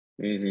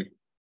 Mm-hmm.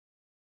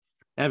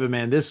 Evan,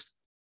 man,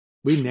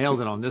 we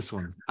nailed it on this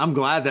one. I'm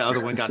glad the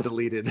other one got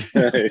deleted.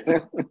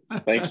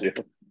 Thank you.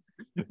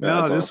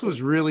 No, this awesome.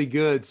 was really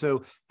good.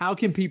 So how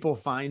can people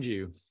find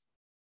you?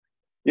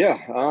 Yeah.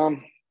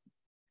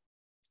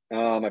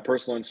 My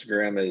personal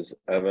Instagram is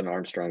Evan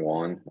Armstrong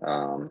 1.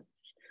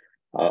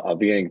 I'll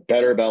be getting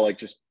better about like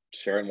just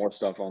sharing more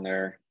stuff on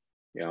there.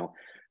 You know,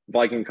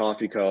 Viking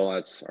Coffee Co.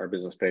 That's our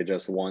business page.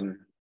 That's the one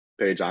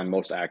page I'm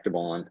most active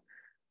on.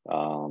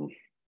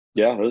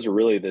 Yeah, those are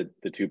really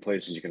the two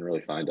places you can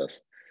really find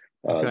us.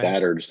 Okay.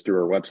 That or just through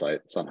our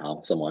website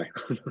somehow, some way.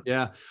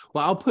 Yeah.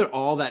 Well, I'll put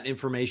all that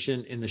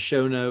information in the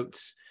show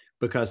notes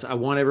because I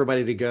want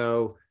everybody to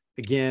go.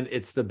 Again,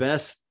 it's the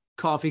best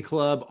coffee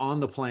club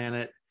on the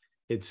planet.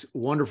 It's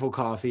wonderful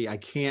coffee. I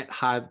can't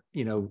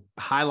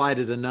highlight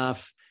it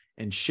enough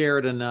and share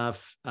it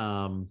enough.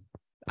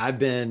 I've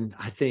been,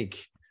 I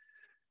think,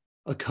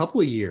 a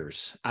couple of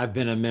years, I've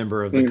been a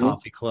member of the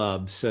coffee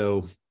club.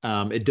 So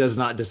it does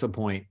not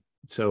disappoint.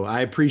 So I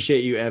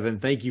appreciate you, Evan.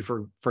 Thank you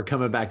for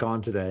coming back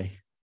on today.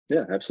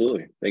 Yeah,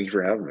 absolutely. Thank you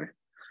for having me.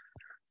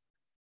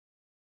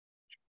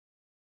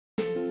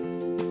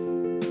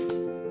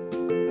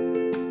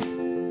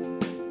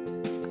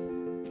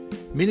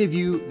 Many of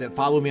you that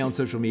follow me on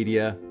social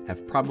media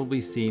have probably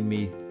seen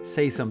me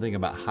say something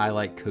about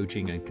Highlight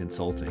Coaching and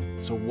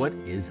Consulting. So what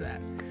is that?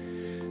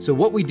 So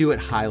what we do at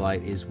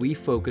Highlight is we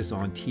focus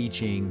on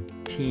teaching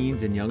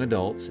teens and young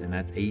adults, and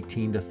that's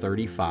 18 to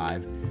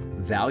 35,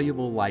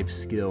 valuable life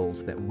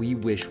skills that we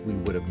wish we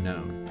would have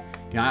known.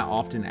 You know, I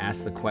often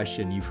ask the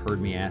question, you've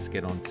heard me ask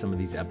it on some of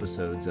these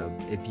episodes, of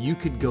if you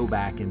could go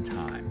back in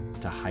time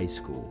to high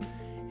school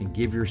and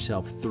give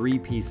yourself 3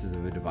 pieces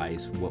of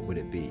advice, what would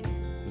it be?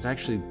 It was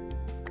actually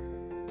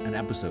an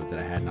episode that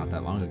I had not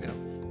that long ago.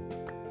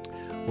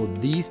 Well,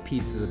 these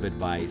pieces of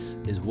advice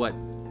is what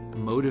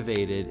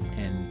motivated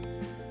and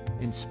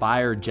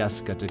inspired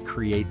Jessica to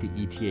create the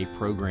ETA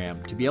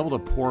program, to be able to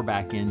pour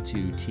back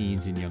into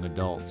teens and young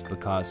adults,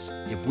 because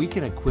if we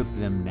can equip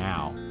them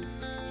now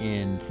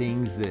in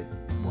things that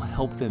will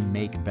help them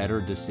make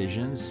better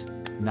decisions,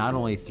 not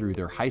only through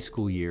their high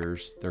school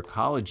years, their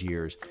college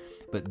years,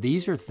 but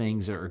these are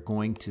things that are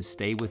going to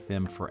stay with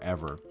them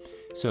forever.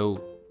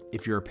 So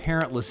if you're a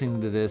parent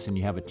listening to this and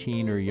you have a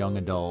teen or a young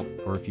adult,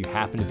 or if you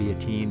happen to be a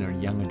teen or a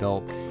young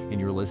adult and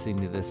you're listening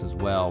to this as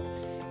well,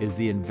 is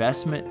the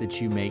investment that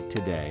you make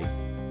today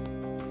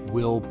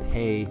will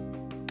pay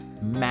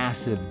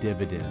massive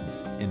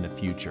dividends in the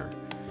future.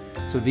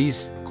 So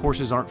these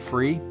courses aren't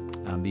free.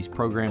 These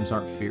programs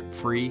aren't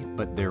free,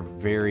 but they're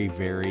very,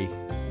 very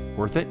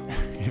worth it,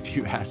 if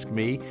you ask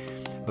me,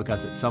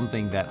 because it's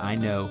something that I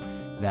know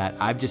that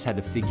I've just had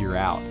to figure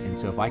out. And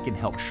so if I can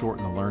help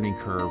shorten the learning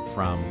curve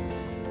from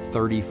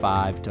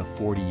 35 to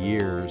 40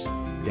 years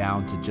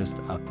down to just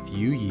a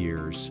few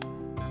years,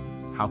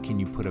 how can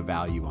you put a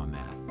value on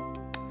that?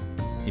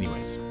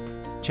 Anyways,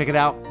 check it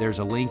out. There's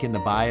a link in the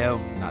bio,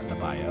 not the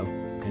bio,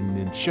 in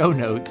the show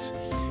notes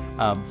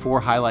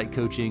for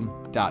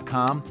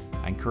highlightcoaching.com.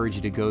 I encourage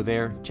you to go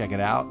there, check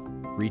it out,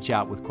 reach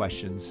out with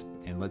questions,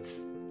 and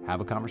let's have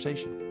a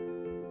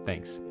conversation.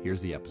 Thanks.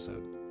 Here's the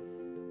episode.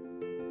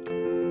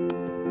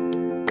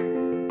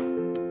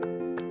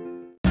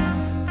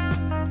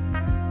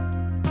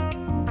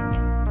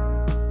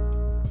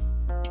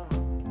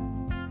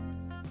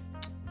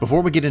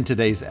 Before we get into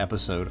today's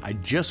episode, I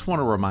just want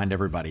to remind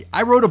everybody,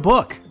 I wrote a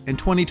book in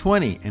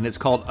 2020 and it's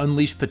called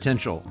Unleash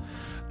Potential.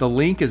 The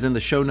link is in the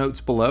show notes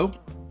below.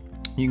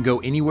 You can go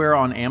anywhere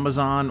on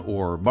Amazon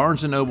or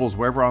Barnes & Nobles,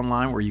 wherever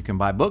online where you can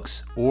buy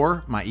books,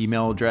 or my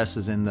email address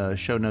is in the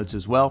show notes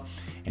as well,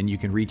 and you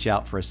can reach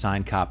out for a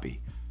signed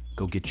copy.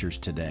 Go get yours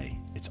today.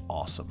 It's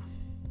awesome.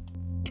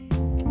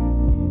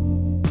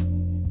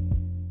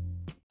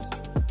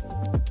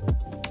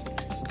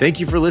 Thank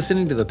you for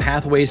listening to the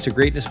Pathways to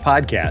Greatness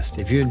podcast.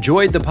 If you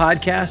enjoyed the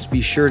podcast,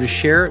 be sure to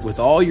share it with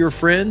all your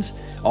friends.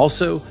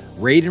 Also,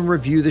 rate and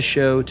review the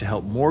show to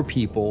help more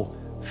people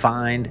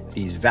find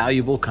these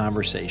valuable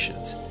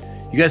conversations.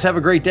 You guys have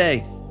a great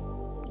day.